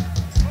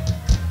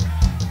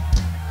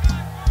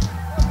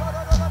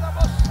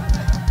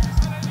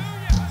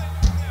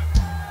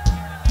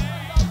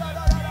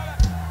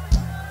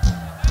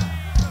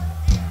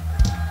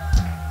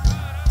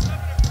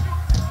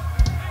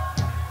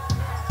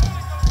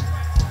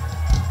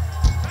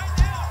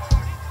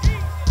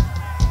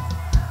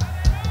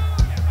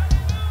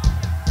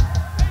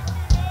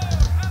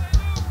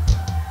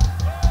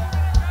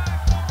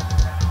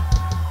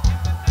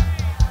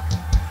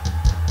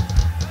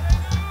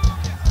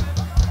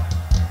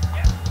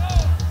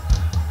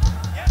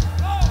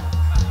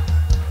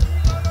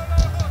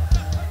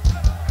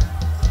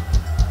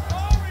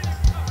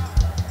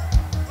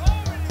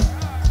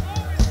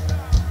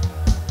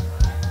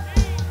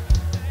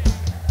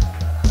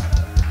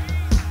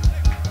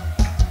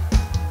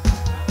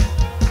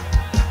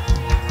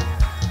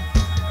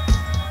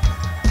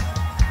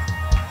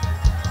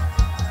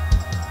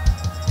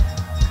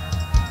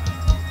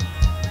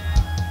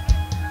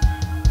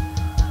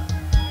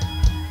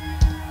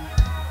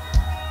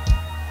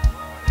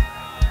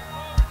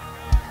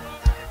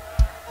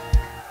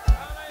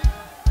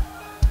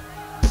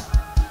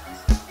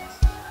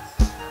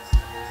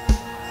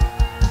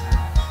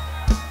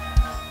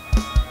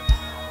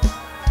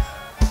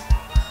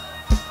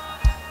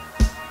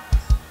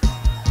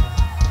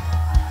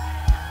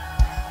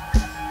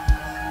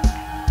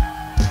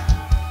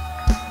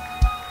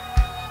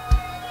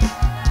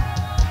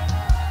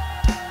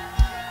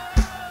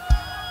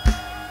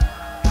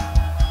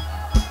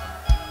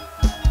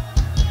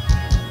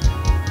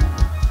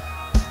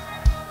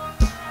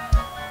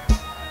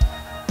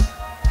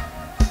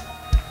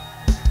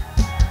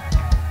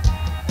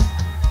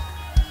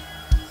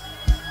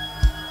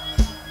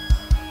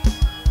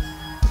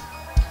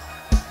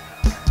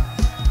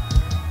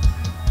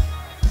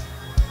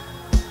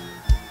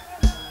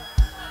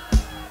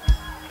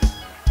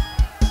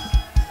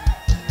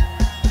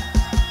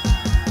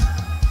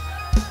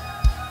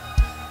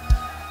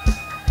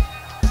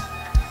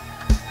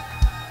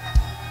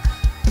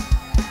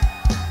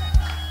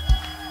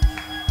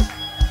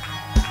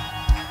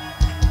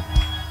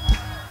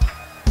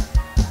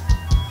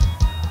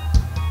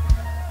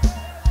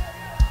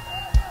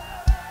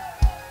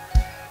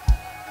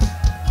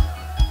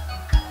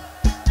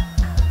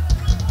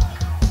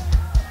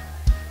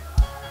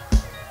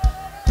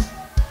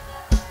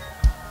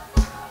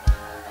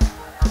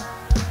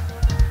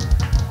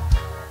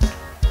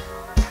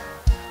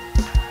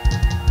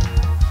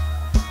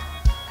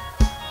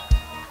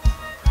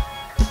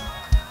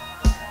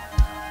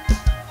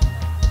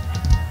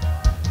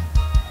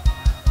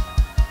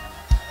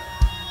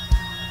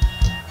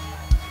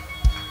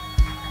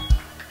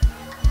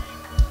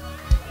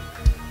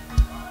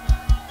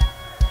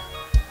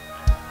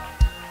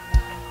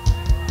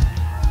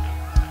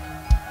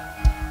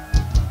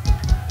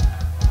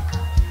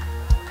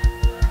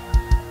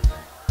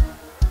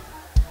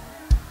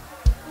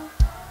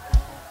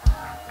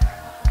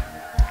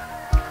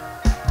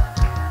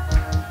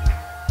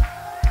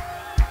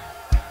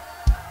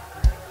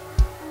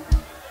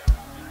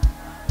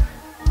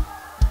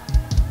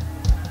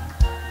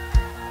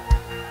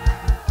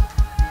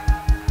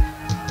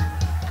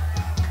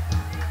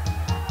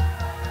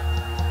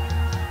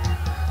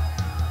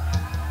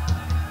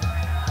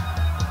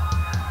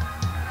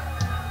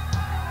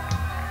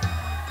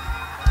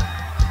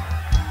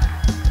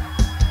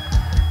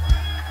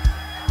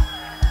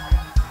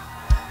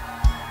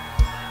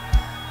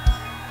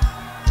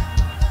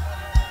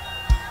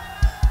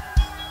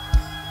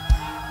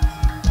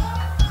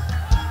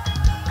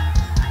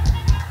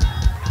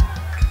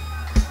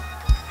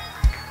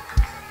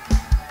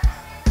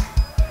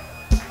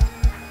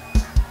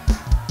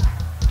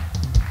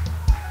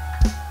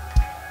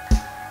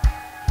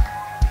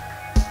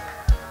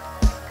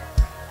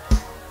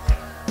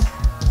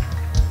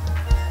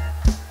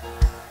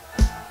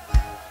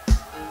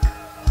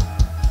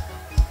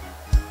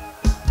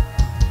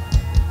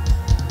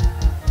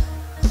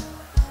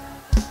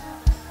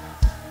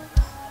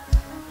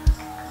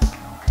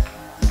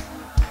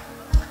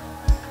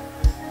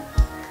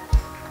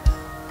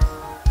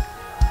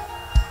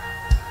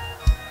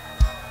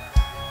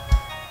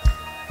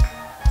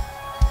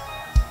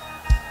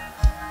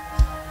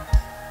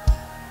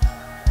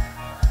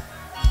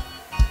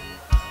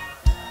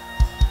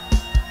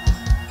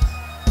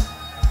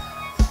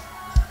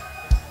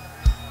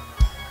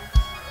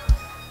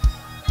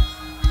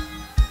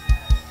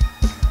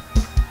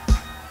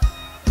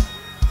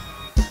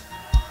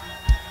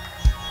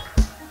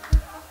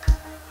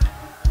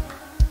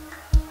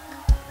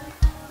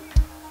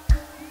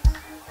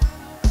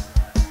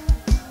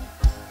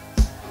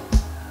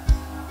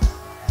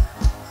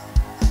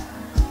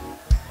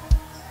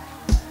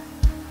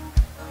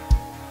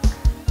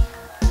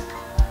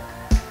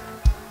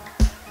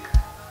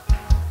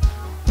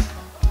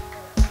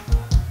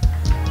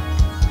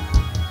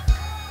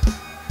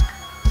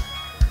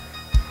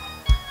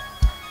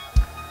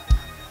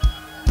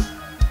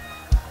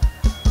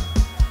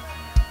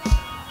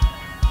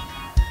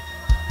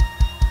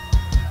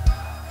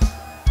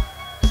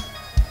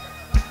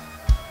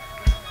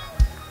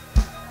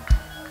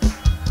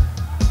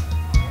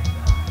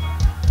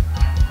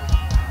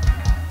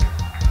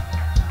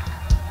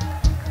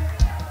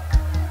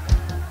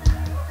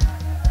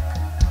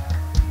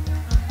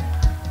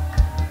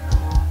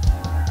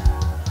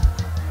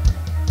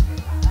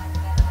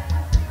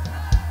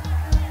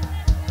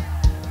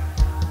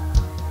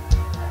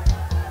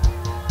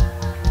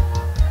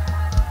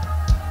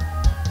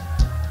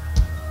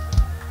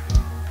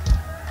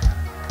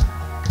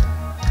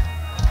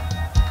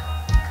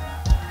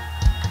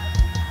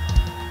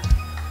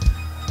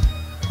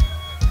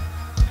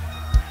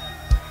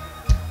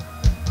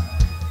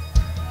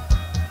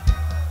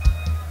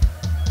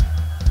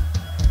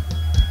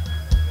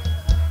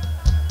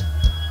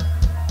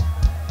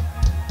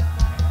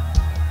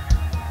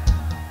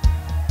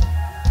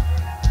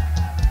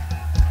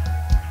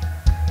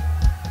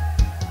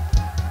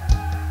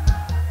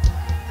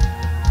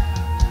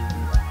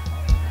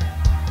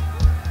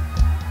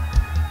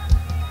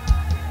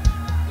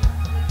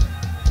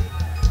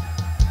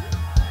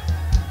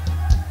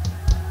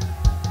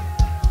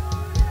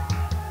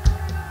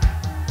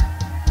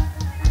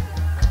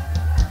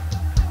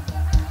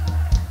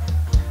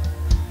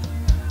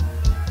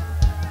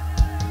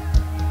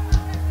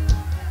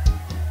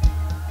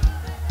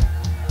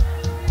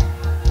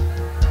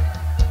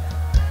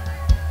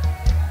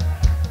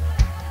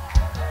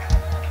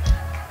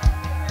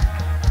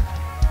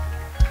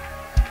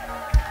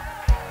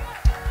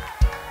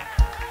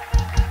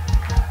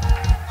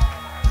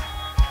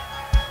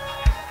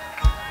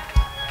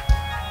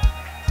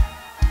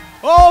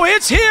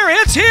 It's here.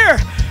 It's here.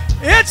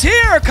 It's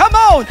here. Come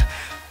on.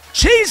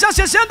 Jesus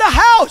is in the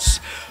house.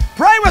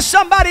 Pray with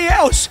somebody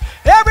else.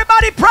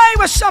 Everybody pray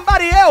with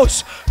somebody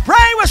else.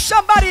 Pray with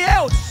somebody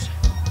else.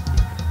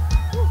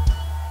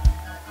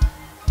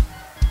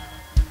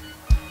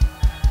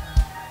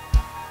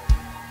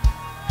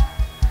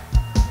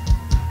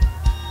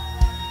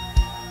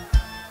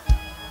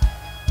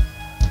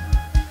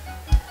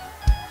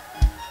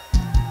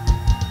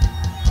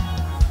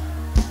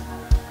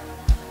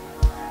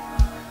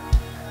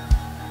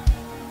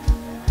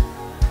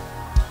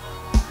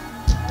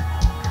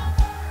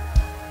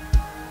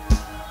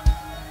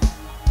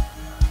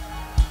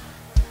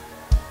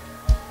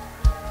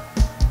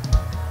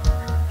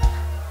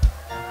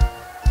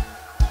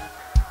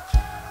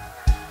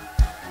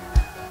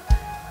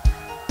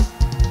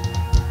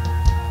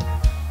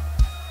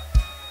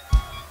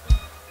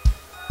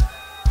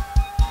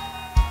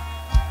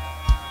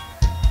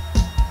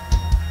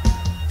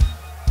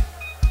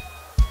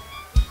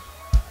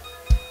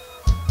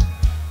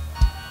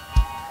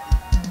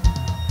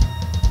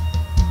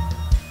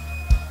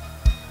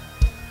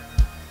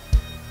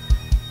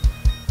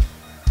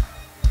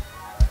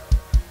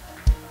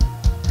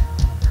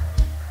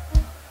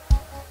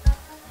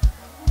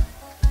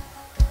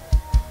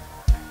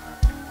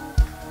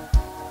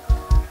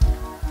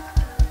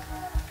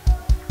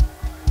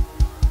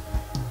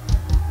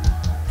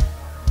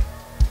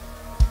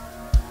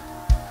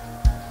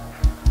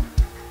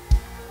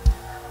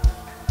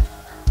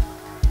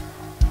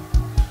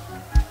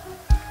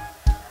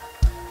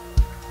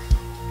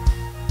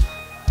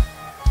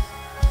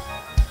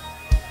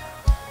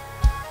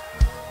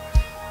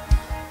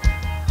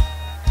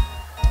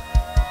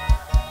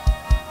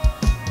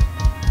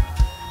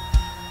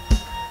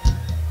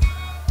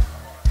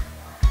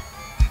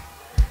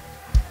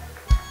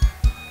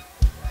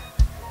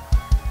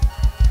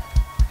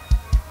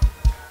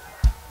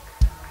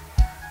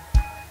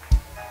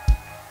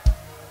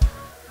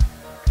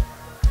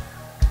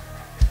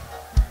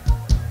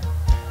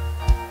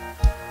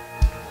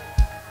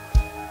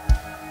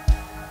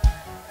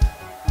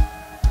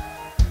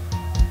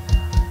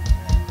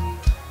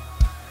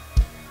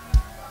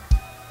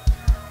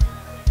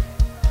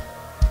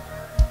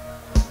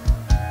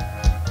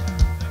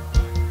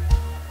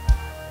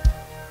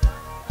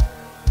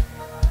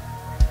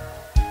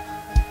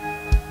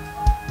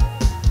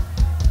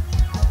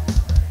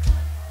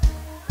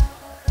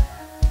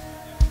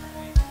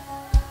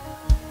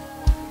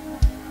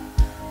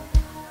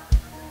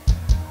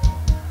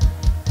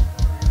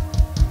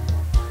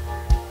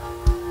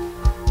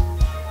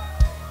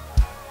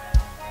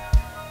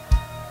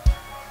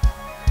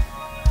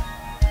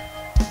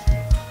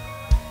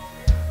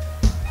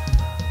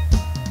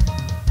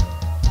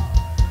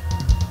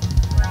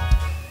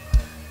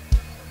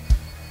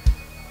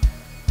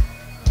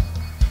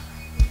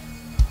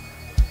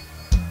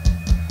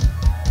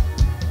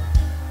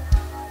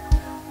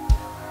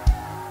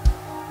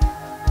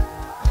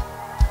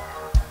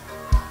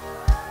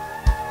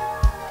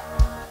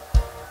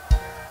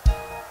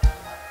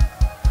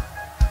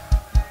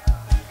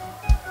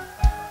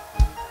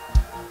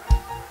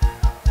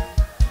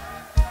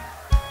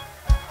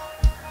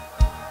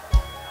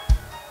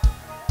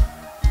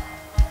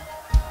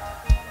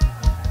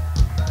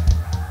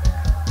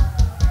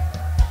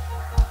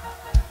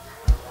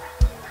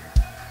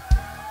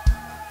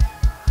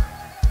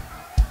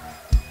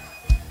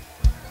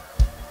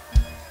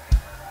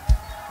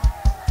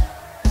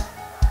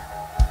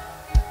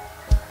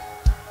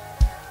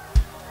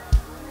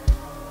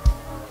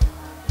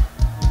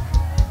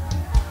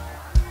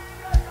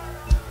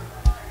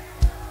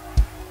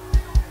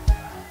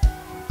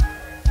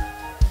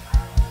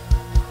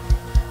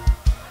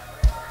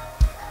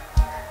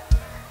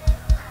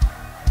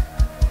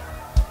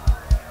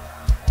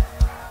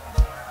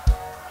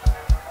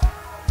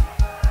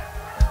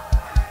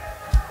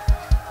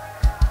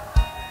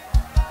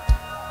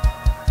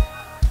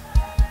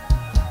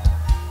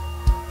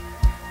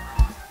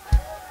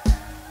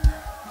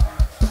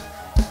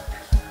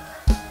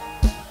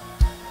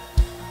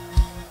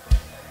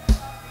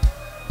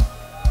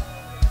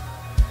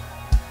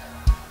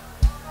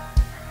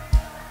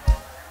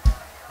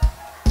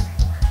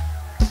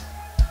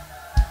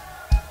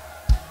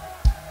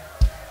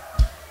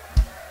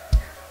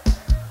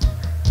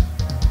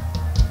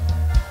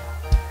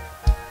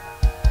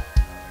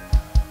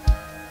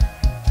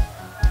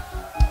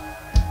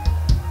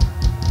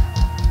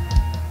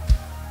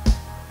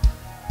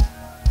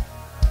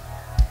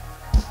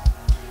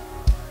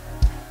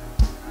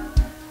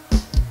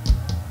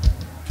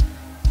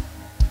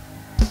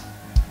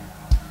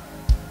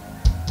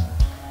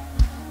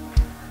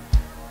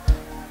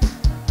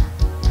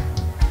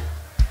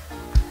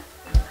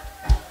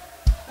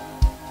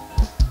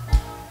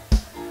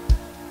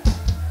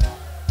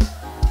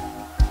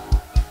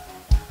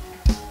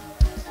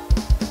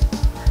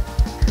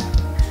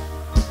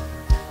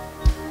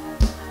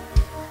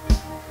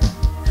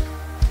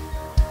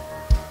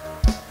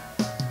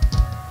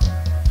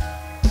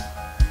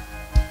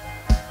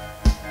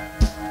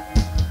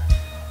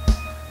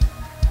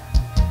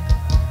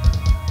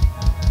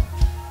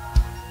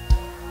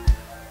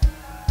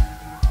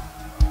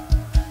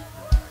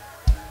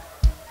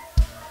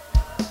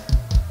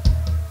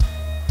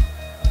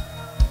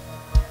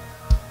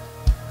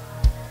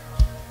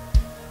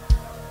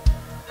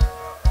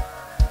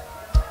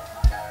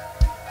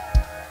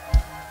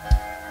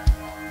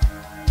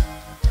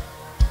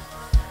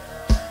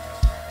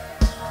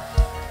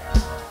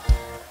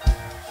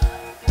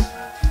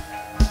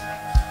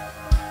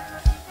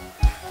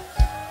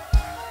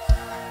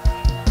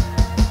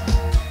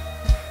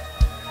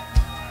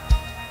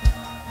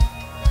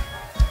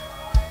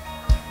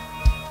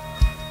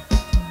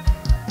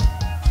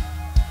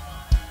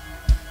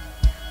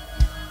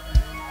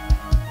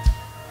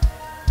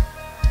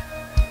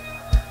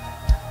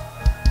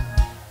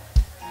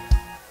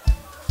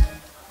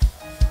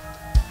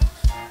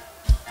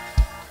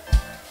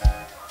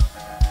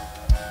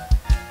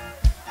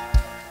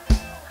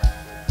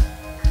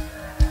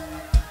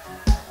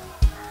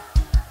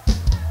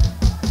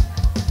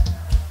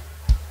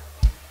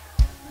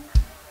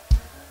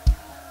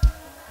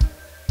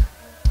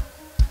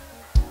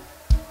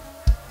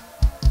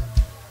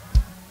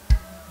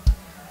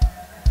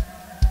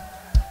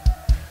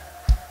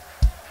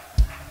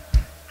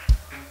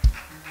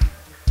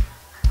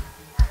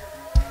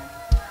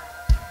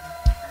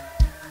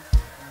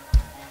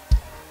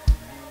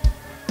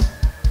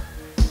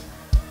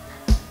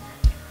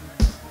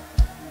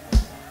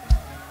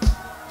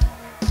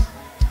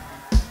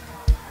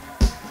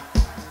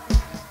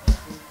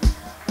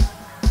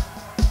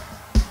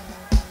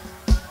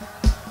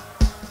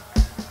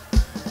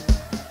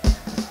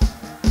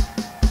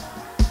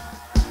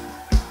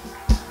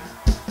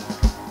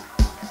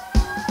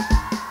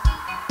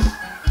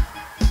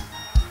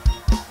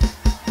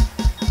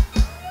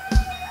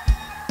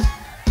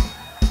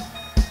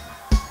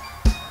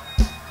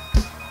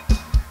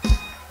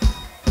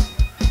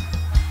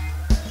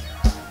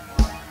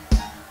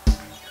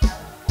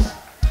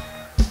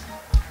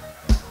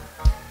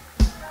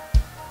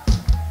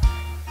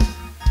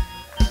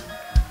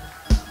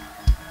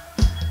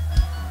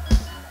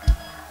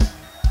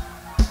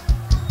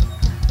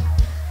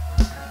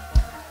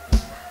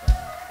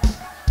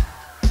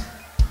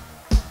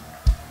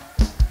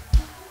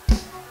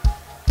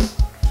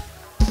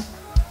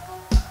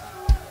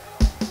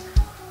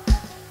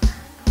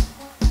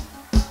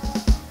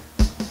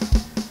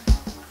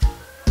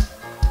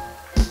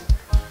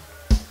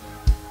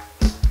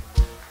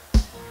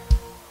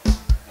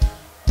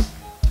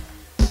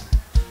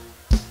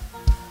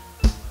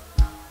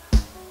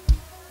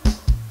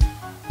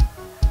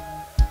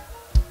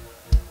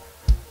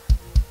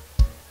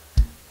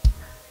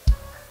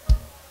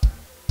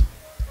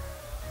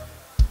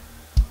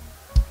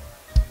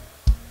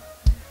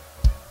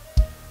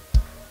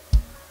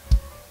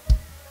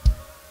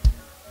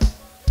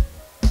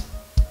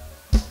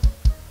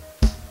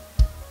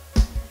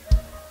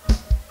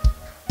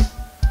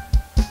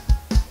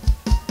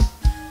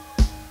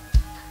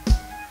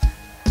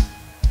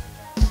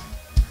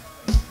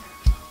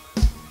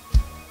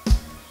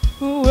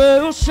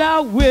 will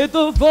shout with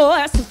the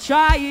voice of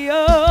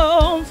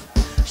triumph.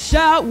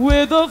 Shout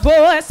with a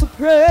voice of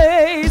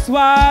praise.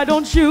 Why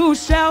don't you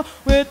shout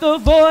with a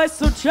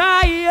voice of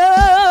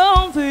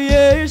triumph?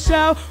 Yeah,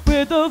 shout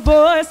with a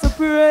voice of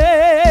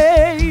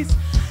praise.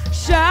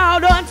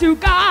 Shout unto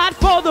God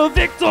for the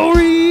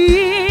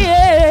victory.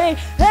 Hey,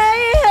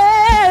 hey,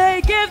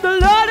 hey, give the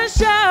Lord a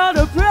shout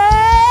of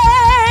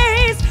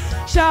praise.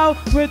 Shout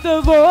with the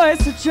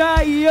voice of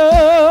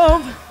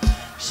triumph.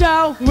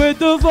 Shout with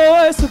the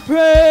voice of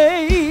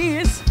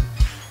praise.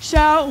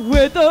 Shout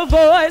with the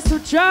voice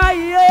of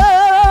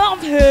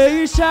triumph.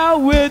 Hey,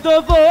 shout with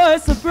the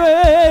voice of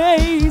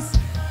praise.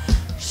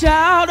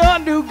 Shout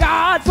unto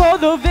God for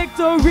the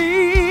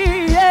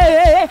victory.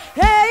 Hey,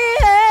 hey,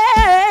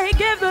 hey,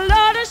 give the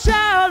Lord a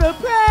shout of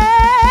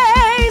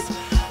praise.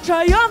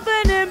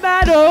 Triumphant in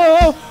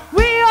battle,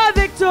 we are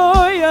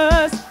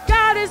victorious.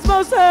 God is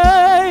most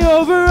high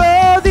over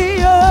all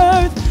the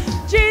earth.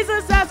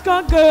 Jesus has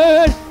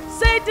conquered,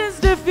 Satan's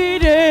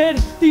defeated.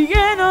 The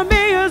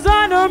enemy is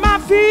under my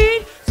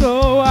feet,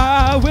 so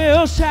I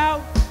will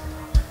shout.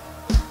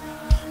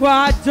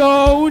 Why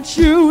don't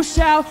you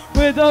shout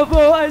with a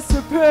voice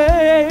of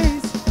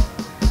praise?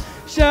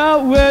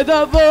 Shout with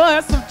a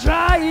voice of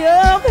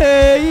triumph.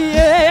 Hey,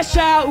 yeah,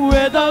 shout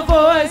with a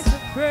voice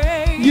of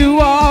praise. You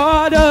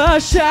ought to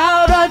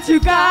shout unto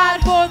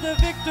God for the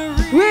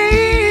victory.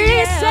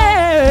 We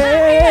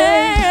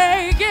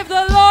say, give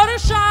the Lord a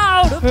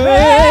shout of praise.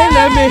 Hey,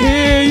 let me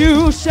hear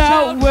you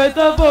shout with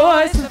a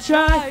voice of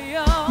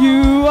triumph.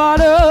 You ought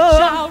to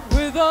shout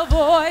with a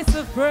voice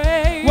of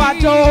praise. Why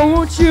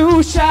don't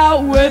you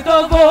shout with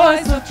a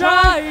voice of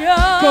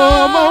triumph?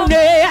 Come on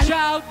in.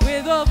 Shout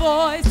with a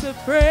voice of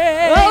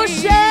praise. Oh,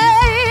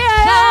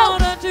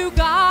 shout unto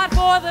God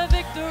for the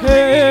victory.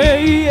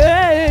 Hey,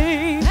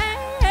 hey. Hey,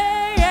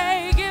 hey,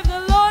 hey, give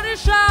the Lord a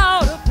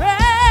shout of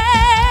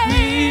praise.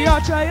 We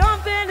are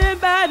triumphant in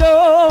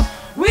battle.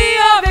 We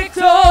are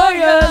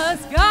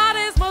victorious. God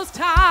is most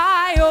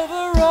high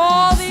over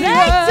all the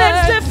earth.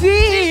 Satan's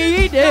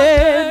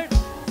defeated.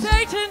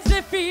 Satan's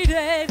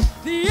defeated.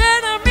 The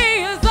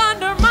enemy is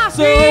under my feet.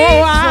 So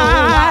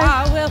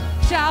I will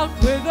shout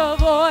with a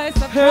voice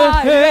of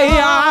triumph. Hey,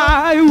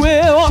 I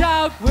will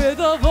shout with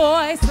a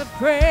voice of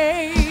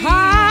praise.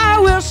 I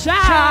will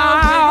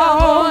shout with a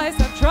voice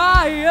of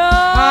triumph.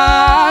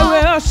 I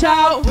will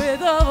shout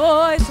with a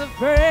voice of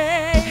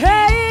praise.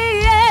 Hey,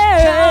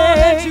 yeah. Shout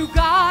unto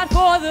God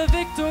for the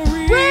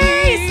victory.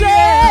 We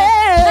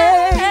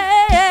say,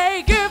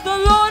 hey, give the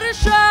Lord a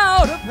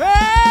shout of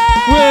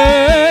praise.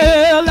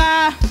 Well,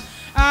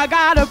 I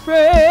gotta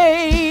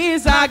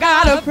praise, I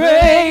gotta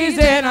praise,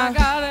 and I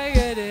gotta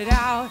get it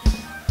out.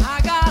 I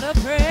gotta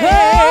praise.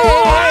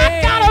 Oh,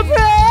 I gotta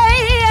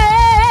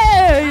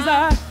praise.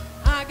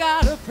 I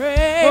gotta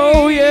praise.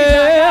 Oh,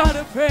 yeah. I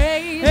gotta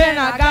praise. And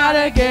I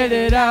gotta get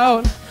it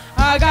out.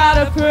 I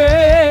gotta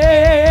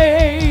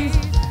praise.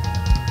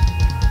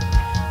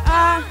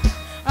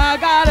 I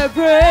gotta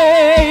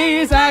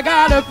praise, I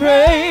gotta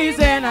praise,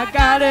 and I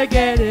gotta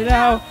get it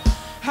out.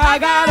 I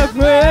gotta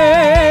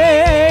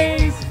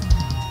praise.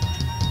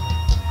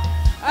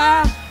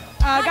 I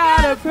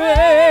gotta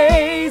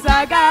praise,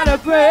 I gotta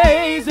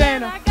praise,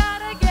 and I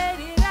gotta get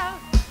it out.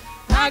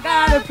 I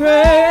gotta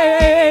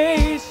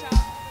praise.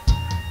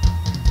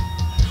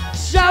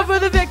 Shout for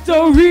the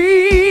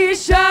victory,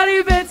 shout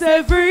events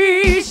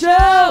every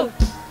show.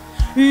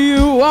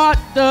 You ought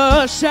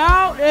to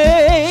shout,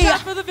 hey.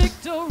 Shout for the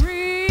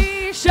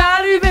victory,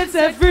 shout events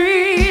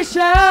every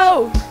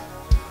show.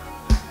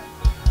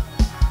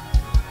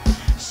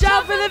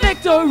 Shout for the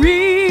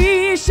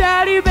victory,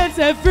 shout events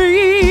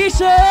every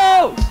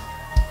show.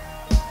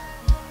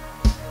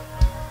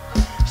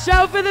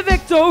 Shout for the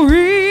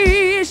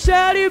victory,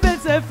 shout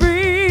events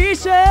every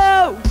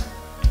show.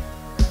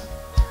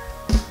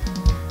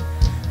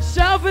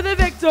 Shout for the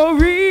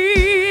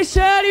victory,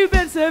 shout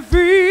events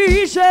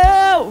every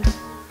show.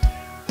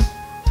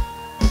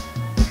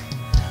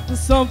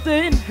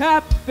 Something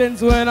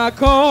happens when I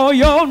call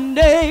your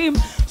name.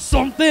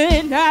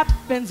 Something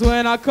happens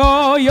when I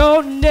call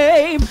your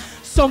name.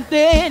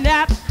 Something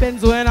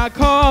happens when I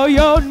call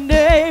your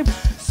name.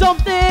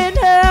 Something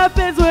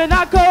happens when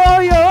I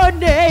call your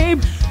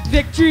name.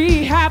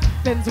 Victory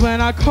happens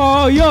when I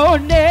call your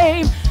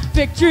name.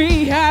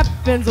 Victory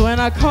happens when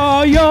I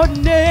call your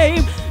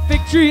name.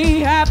 Victory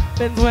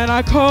happens when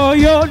I call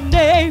your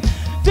name.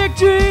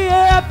 Victory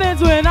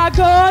happens when I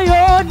call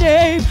your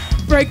name.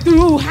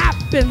 Breakthrough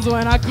happens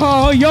when I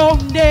call your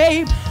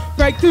name.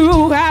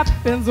 Breakthrough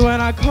happens when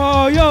I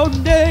call your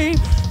name.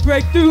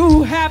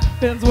 Breakthrough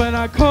happens when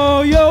I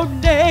call your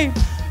name.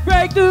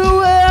 Breakthrough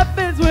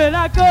happens when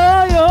I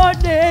call your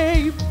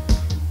name.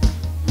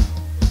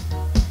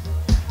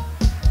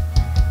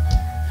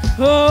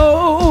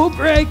 Oh,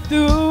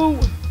 breakthrough.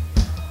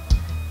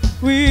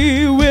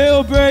 We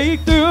will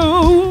break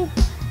through.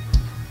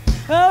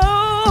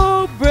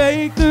 Oh,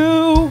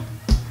 breakthrough.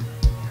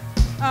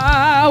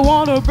 I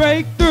want to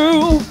break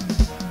through.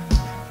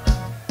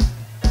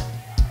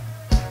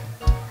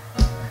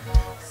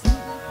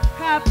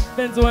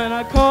 Happens when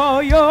I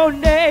call your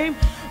name.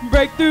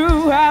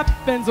 Breakthrough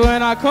happens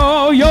when I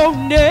call your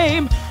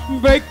name.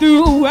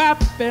 Breakthrough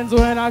happens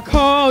when I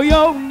call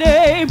your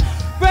name.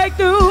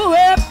 Breakthrough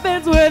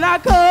happens when I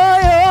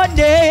call your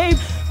name.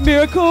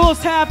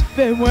 Miracles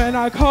happen when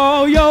I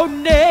call your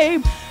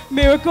name.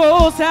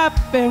 Miracles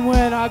happen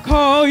when I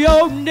call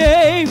your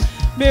name.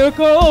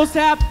 Miracles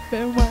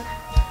happen when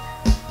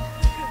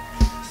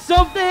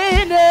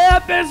something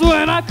happens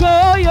when I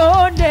call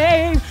your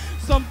name.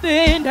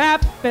 Something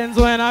happens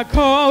when I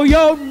call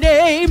your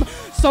name.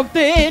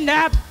 Something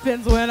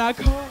happens when I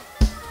call.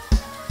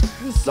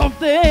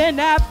 Something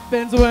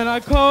happens when I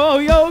call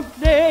your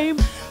name.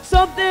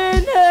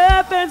 Something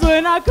happens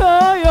when I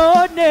call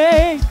your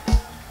name.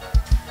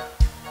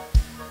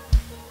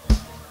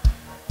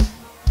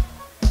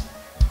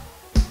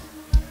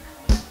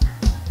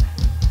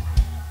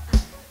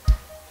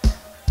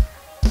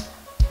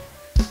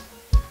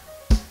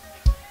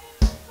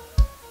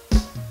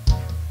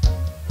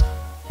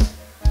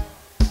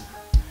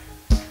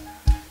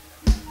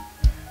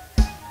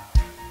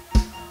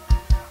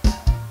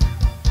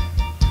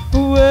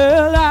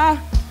 Well, I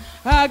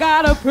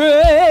gotta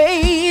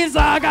praise,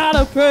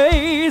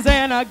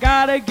 and I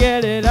gotta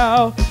get it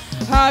out.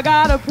 I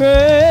gotta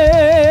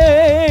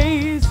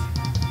praise.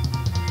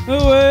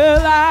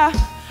 Well,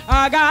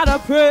 I gotta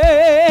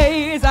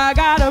praise,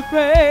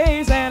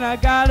 and I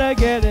gotta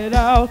get it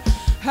out.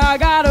 I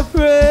gotta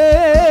praise.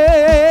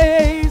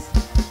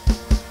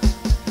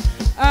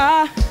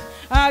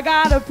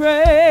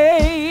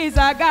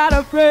 I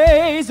gotta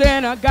praise,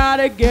 and I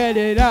gotta get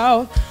it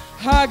out.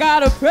 I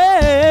gotta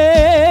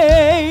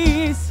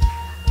praise.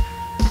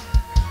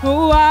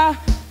 Oh, I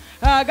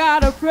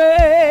gotta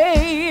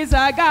praise,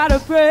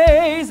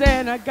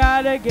 and I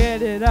gotta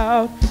get it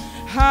out.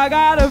 I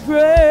gotta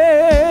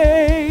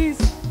praise.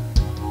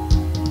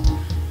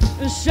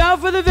 Shout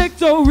for the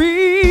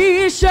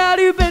victory, shout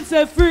you've been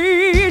set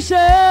free,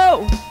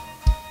 shout.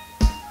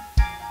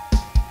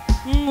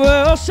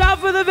 Well, shout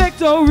for the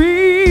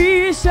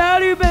victory,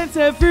 shout you've been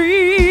set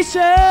free,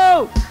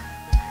 shout.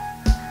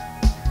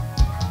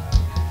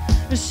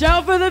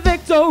 Shout for the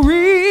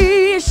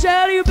victory,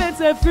 shout you've been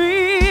set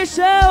free,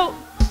 shout.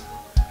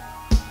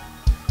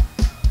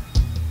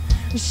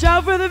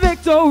 Shout for the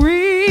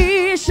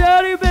victory,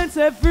 shout you've been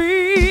set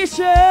free,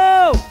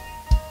 shout.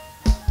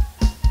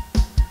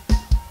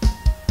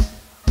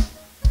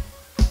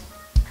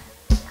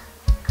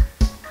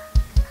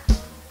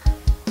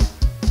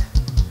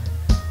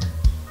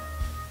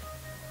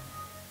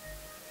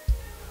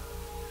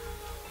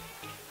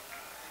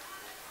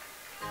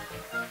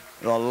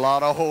 There's a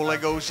lot of Holy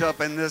Ghost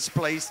up in this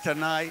place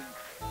tonight.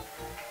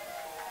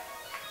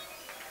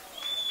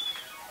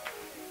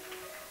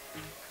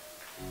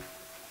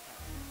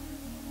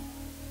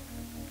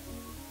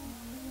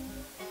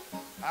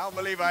 I don't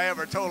believe I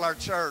ever told our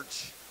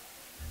church.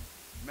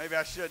 Maybe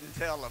I shouldn't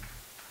tell them.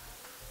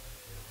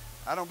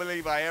 I don't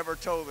believe I ever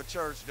told the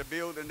church the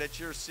building that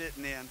you're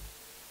sitting in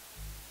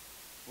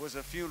was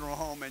a funeral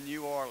home in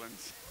New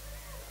Orleans.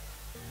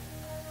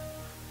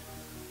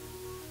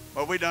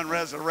 But we done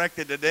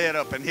resurrected the dead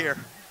up in here.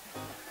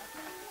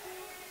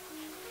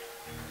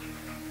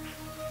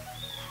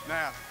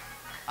 Now,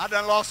 I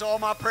done lost all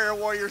my prayer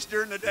warriors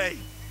during the day.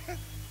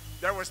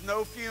 There was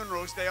no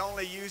funerals. They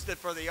only used it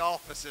for the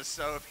offices.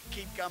 So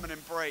keep coming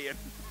and praying.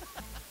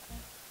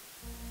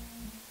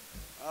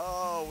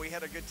 Oh, we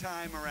had a good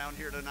time around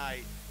here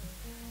tonight.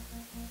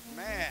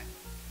 Man,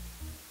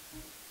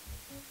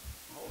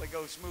 the Holy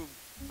Ghost moved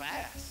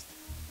fast.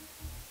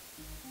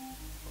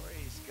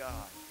 Praise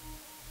God.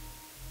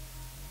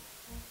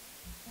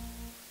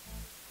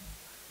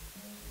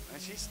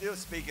 And she's still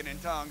speaking in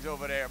tongues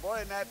over there. Boy,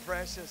 isn't that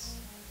precious?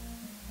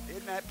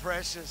 Isn't that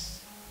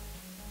precious?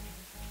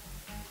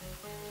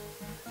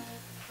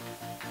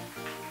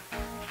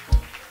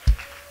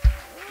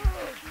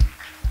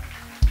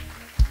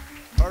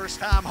 First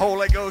time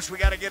Holy Ghost, we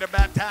got to get her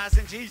baptized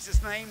in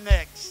Jesus' name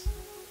next.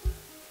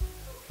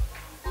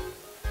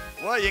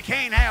 Well, you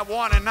can't have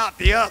one and not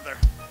the other.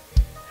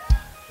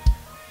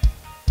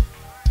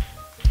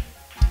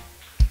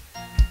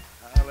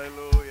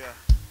 Hallelujah.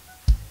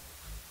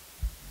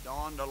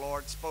 Dawn, the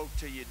Lord spoke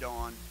to you,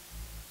 Dawn.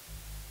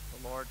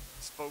 The Lord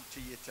spoke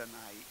to you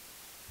tonight.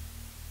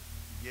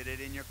 Get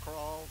it in your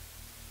crawl.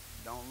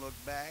 Don't look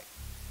back.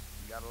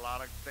 You got a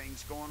lot of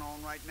things going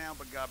on right now,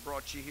 but God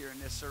brought you here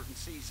in this certain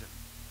season.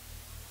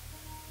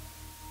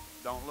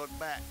 Don't look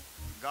back.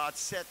 God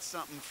set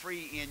something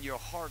free in your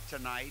heart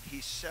tonight.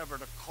 He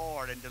severed a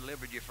cord and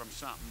delivered you from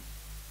something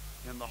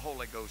in the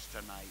Holy Ghost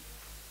tonight.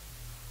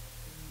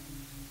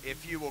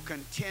 If you will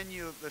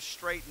continue the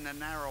straight and the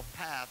narrow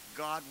path,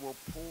 God will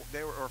pull.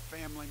 There are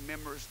family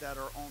members that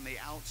are on the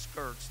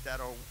outskirts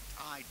that are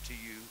tied to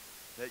you,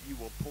 that you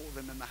will pull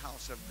them in the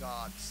house of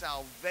God.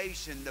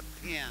 Salvation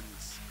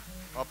depends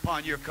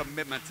upon your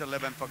commitment to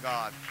living for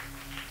God.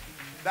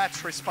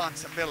 That's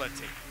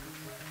responsibility.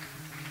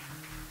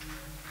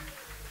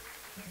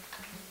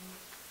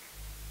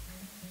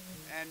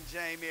 And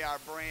Jamie, our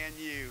brand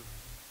new.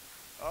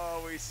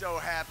 Oh, we're so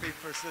happy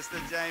for Sister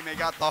Jamie.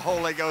 Got the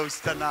Holy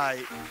Ghost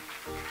tonight.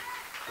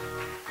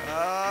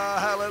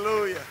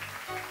 Hallelujah.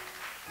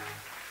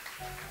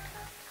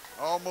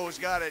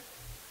 Almost got it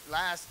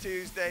last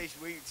Tuesday.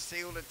 We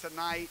sealed it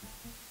tonight.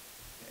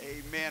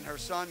 Amen. Her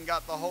son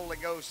got the Holy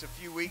Ghost a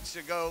few weeks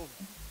ago.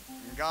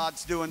 And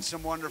God's doing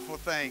some wonderful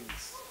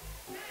things.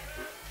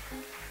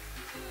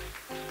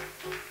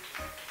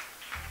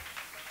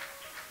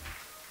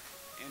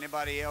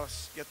 Anybody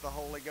else get the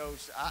Holy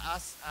Ghost? I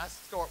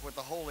start with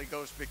the Holy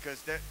Ghost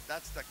because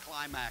that's the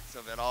climax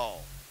of it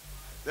all.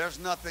 There's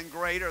nothing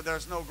greater.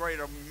 There's no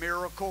greater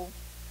miracle.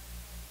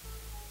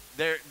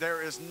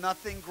 There is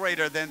nothing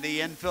greater than the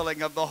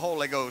infilling of the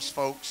Holy Ghost,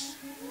 folks.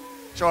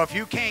 So if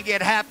you can't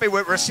get happy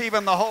with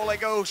receiving the Holy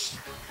Ghost,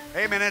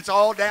 amen, it's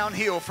all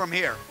downhill from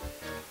here.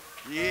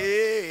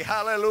 Yeah,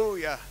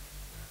 hallelujah.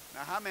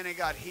 Now, how many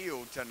got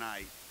healed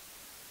tonight?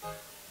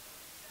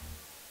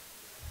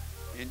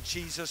 In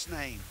Jesus'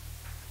 name.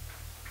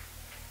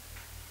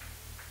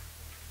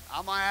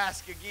 I'm going to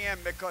ask again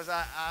because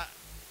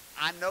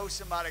I know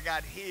somebody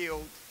got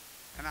healed,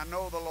 and I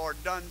know the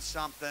Lord done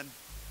something,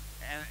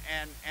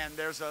 and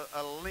there's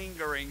a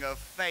lingering of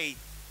faith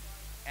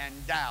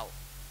and doubt.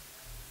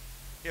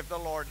 If the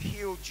Lord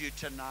healed you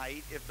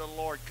tonight, if the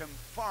Lord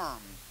confirmed,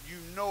 you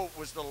know it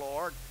was the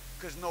Lord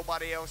because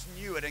nobody else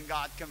knew it and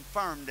God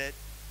confirmed it.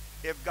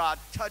 If God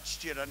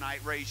touched you tonight,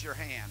 raise your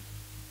hand.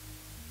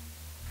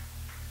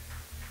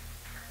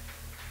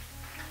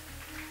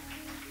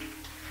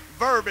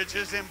 Verbiage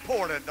is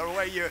important, the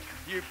way you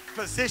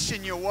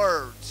position your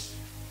words.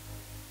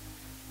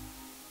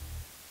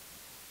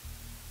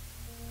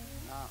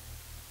 Now,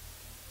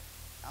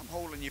 I'm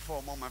holding you for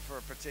a moment for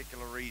a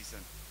particular reason.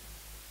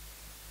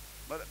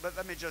 But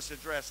let me just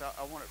address,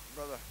 I want to,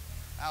 Brother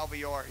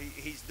Alvear,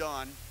 he's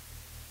done.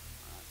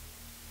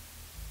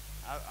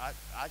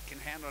 I can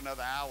handle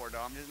another hour,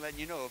 though. I'm just letting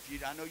you know.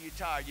 I know you're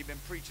tired. You've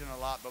been preaching a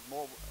lot, but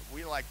more,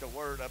 we like the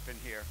word up in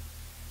here.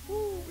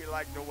 Woo, we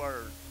like the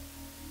word.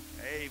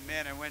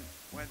 Amen. And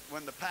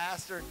when the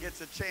pastor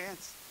gets a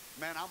chance,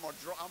 man, I'm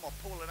gonna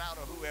pull it out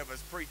of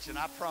whoever's preaching.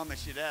 I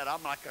promise you that.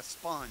 I'm like a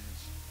sponge.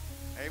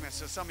 Amen.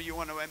 So some of you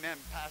wonder, amen,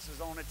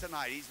 pastor's on it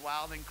tonight. He's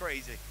wild and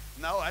crazy.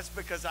 No, that's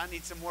because I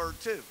need some word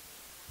too.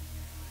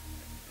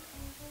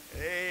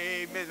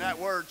 Amen. That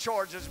word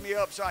charges me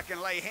up so I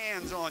can lay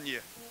hands on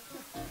you.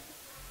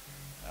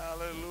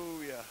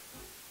 Hallelujah.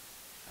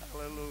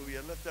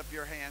 Hallelujah. Lift up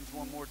your hands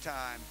one more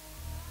time.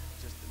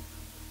 Just a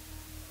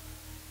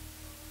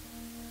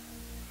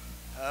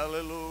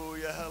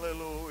hallelujah,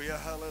 hallelujah,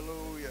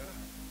 hallelujah.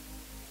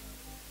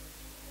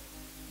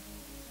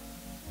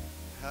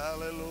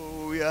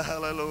 Hallelujah,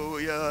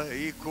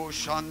 hallelujah.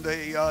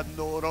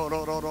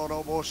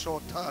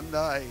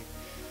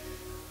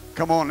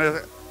 Come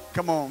on,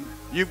 come on.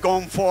 You've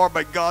gone far,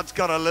 but God's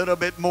got a little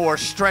bit more.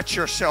 Stretch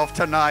yourself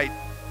tonight.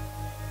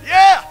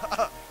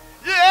 Yeah,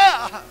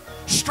 yeah.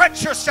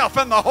 Stretch yourself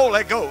in the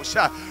Holy Ghost.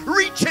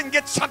 Reach and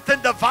get something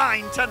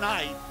divine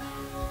tonight.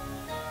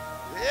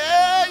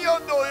 Yeah,